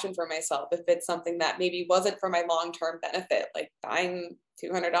compassion for myself if it's something that maybe wasn't for my long-term benefit, like buying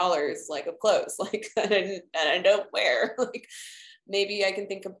 $200 like of clothes, like and I don't wear. Like maybe I can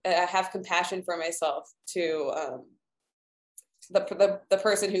have compassion for myself to the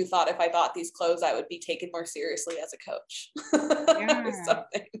person who thought if I bought these clothes I would be taken more seriously as a coach. Or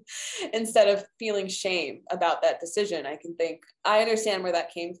something. Instead of feeling shame about that decision, I can think, I understand where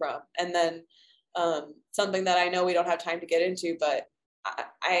that came from. And then something that I know we don't have time to get into, but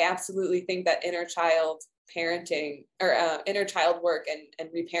I absolutely think that inner child parenting or inner child work and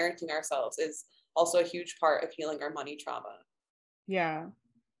reparenting ourselves is also a huge part of healing our money trauma. Yeah,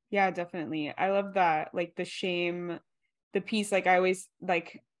 definitely. I love that, like the shame, the piece. Like I always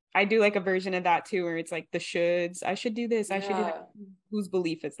like, I do like a version of that too, where it's like the shoulds. I should do this. I should do that. Whose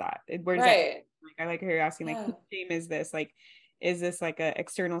belief is that? Where does that? Like I like her asking, like, whose shame is this? Like, is this like a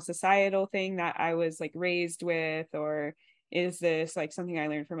external societal thing that I was like raised with, or is this like something I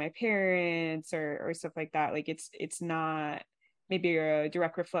learned from my parents or stuff like that? Like it's not maybe a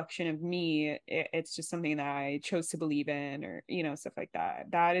direct reflection of me. It's just something that I chose to believe in, or stuff like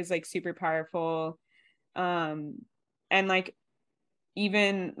that. That is like super powerful. And like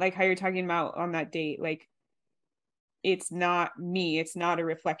even like how you're talking about on that date, like it's not me, it's not a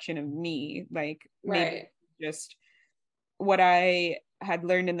reflection of me, like maybe just what I had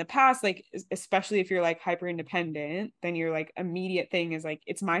learned in the past, like especially if you're like hyper independent, then your like immediate thing is like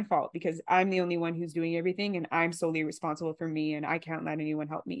it's my fault because I'm the only one who's doing everything and I'm solely responsible for me and I can't let anyone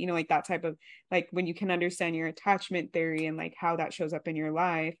help me, you know, like that type of, like when you can understand your attachment theory and like how that shows up in your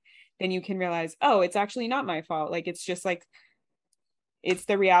life, then you can realize, oh, it's actually not my fault, like it's just like it's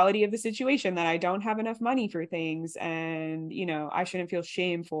the reality of the situation that I don't have enough money for things, and you know I shouldn't feel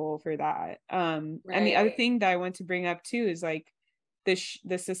shameful for that. And the other thing that I want to bring up too is like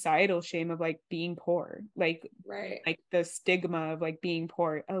the societal shame of like being poor, like the stigma of like being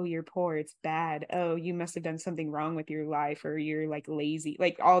poor. Oh, you're poor, it's bad. Oh, you must have done something wrong with your life, or you're like lazy,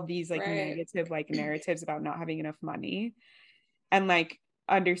 like all these like negative like narratives about not having enough money. And like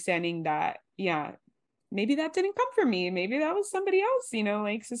understanding that, yeah, maybe that didn't come from me, maybe that was somebody else, you know,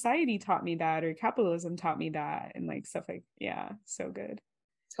 like society taught me that or capitalism taught me that, and like stuff like, yeah, so good.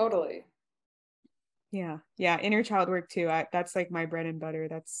 Totally. Yeah, inner child work too. That's like my bread and butter.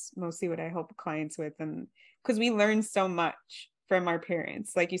 That's mostly what I help clients with, and because we learn so much from our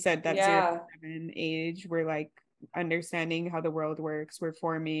parents, like you said, that 0 to 7 age, we're like understanding how the world works, we're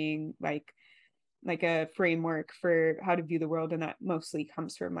forming like a framework for how to view the world, and that mostly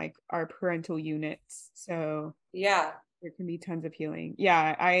comes from like our parental units. So there can be tons of healing.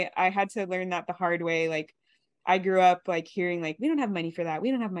 I had to learn that the hard way. Like I grew up like hearing like, we don't have money for that,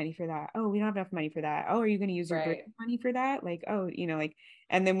 we don't have money for that, oh, we don't have enough money for that, oh, are you going to use your birth money for that, like, oh, you know, like,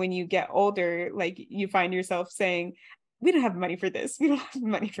 and then when you get older, like you find yourself saying, we don't have money for this, we don't have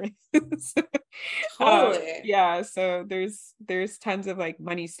money for this. Totally. Yeah, so there's tons of like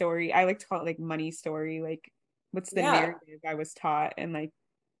money story, I like to call it like money story, like what's the narrative I was taught, and like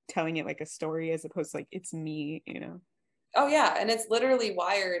telling it like a story as opposed to like it's me, you know. Oh yeah, and it's literally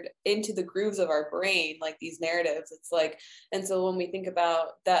wired into the grooves of our brain, like these narratives. It's like, and so when we think about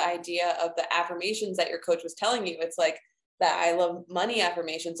the idea of the affirmations that your coach was telling you, it's like that I love money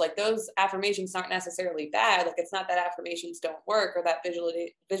affirmations, like those affirmations aren't necessarily bad. Like it's not that affirmations don't work or that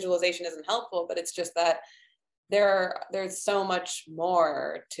visualization isn't helpful, but it's just that there's so much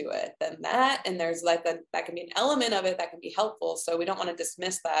more to it than that. And there's like that can be an element of it that can be helpful. So we don't want to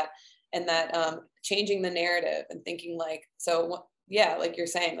dismiss that, and that changing the narrative and thinking like, so yeah, like you're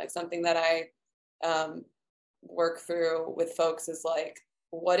saying, like something that I work through with folks is like,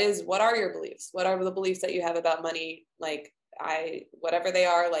 what are your beliefs? What are the beliefs that you have about money? Like whatever they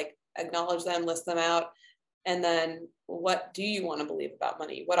are, like acknowledge them, list them out. And then what do you want to believe about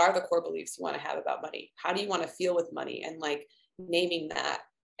money? What are the core beliefs you want to have about money? How do you want to feel with money? And like naming that.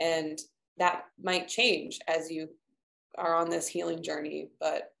 And that might change as you are on this healing journey,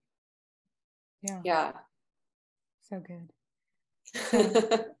 but yeah. So good.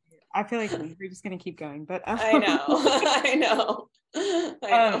 So I feel like we're just gonna keep going, but I know.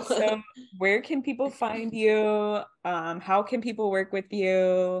 So where can people find you? How can people work with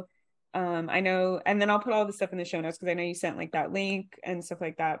you? I know, and then I'll put all the stuff in the show notes because I know you sent like that link and stuff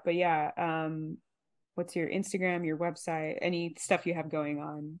like that. But yeah, what's your Instagram, your website, any stuff you have going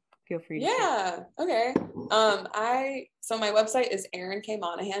on? Feel free to share. Okay. So my website is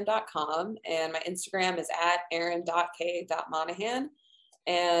erinkmonahan.com, and my Instagram is at erin.k.monahan.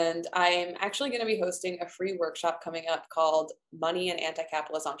 And I'm actually going to be hosting a free workshop coming up called Money and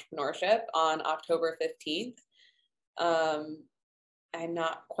Anti-Capitalist Entrepreneurship on October 15th. I'm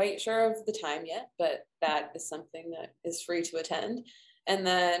not quite sure of the time yet, but that is something that is free to attend. And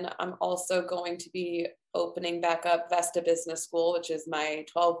then I'm also going to be opening back up Vesta Business School, which is my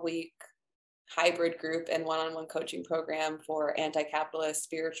 12-week hybrid group and one-on-one coaching program for anti-capitalist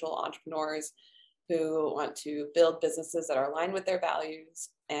spiritual entrepreneurs who want to build businesses that are aligned with their values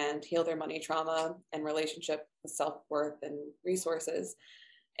and heal their money trauma and relationship with self-worth and resources.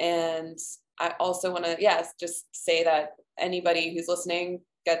 And I also want to, just say that anybody who's listening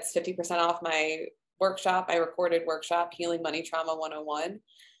gets 50% off my workshop, my recorded workshop, Healing Money Trauma 101.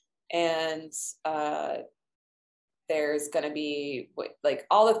 And there's going to be like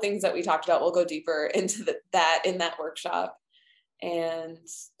all the things that we talked about. We'll go deeper into that in that workshop. And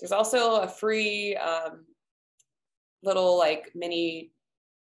there's also a free little like mini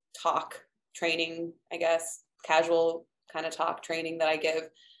talk training, I guess, casual kind of talk training that I give.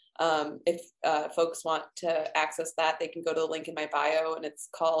 If folks want to access that, they can go to the link in my bio, and it's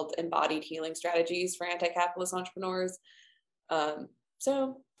called Embodied Healing Strategies for Anti-Capitalist Entrepreneurs.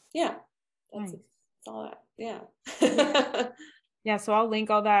 So yeah, that's all that. Yeah. Yeah, so I'll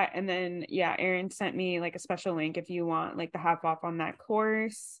link all that. And then Erin sent me like a special link if you want like the half off on that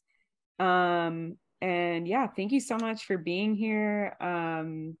course. And yeah, thank you so much for being here.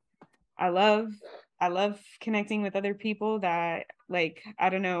 I love I love connecting with other people that, like, I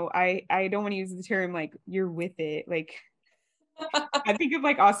don't know, I don't want to use the term like you're with it. Like, I think of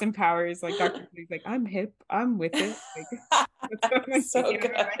like Austin Powers, like Dr. Who's like, I'm hip, I'm with it. Like, that's what I'm So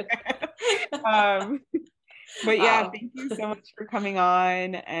thinking good. about. But yeah, Wow. thank you so much for coming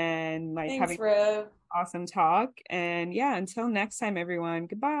on and like Thanks, having Riv. awesome talk. And yeah, until next time, everyone.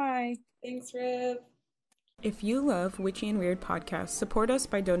 Goodbye. Thanks, Riv. If you love Witchy and Weird podcasts, support us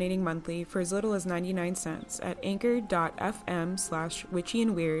by donating monthly for as little as 99 cents at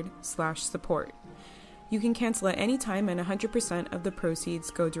anchor.fm/witchyandweird/support. You can cancel at any time and 100% of the proceeds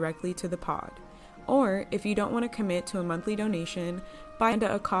go directly to the pod. Or, if you don't want to commit to a monthly donation, buy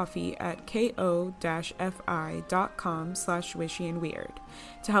a coffee at ko-fi.com/witchyandweird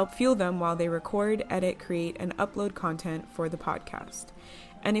to help fuel them while they record, edit, create, and upload content for the podcast.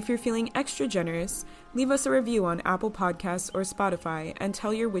 And if you're feeling extra generous, leave us a review on Apple Podcasts or Spotify and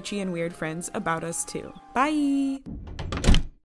tell your witchy and weird friends about us too. Bye!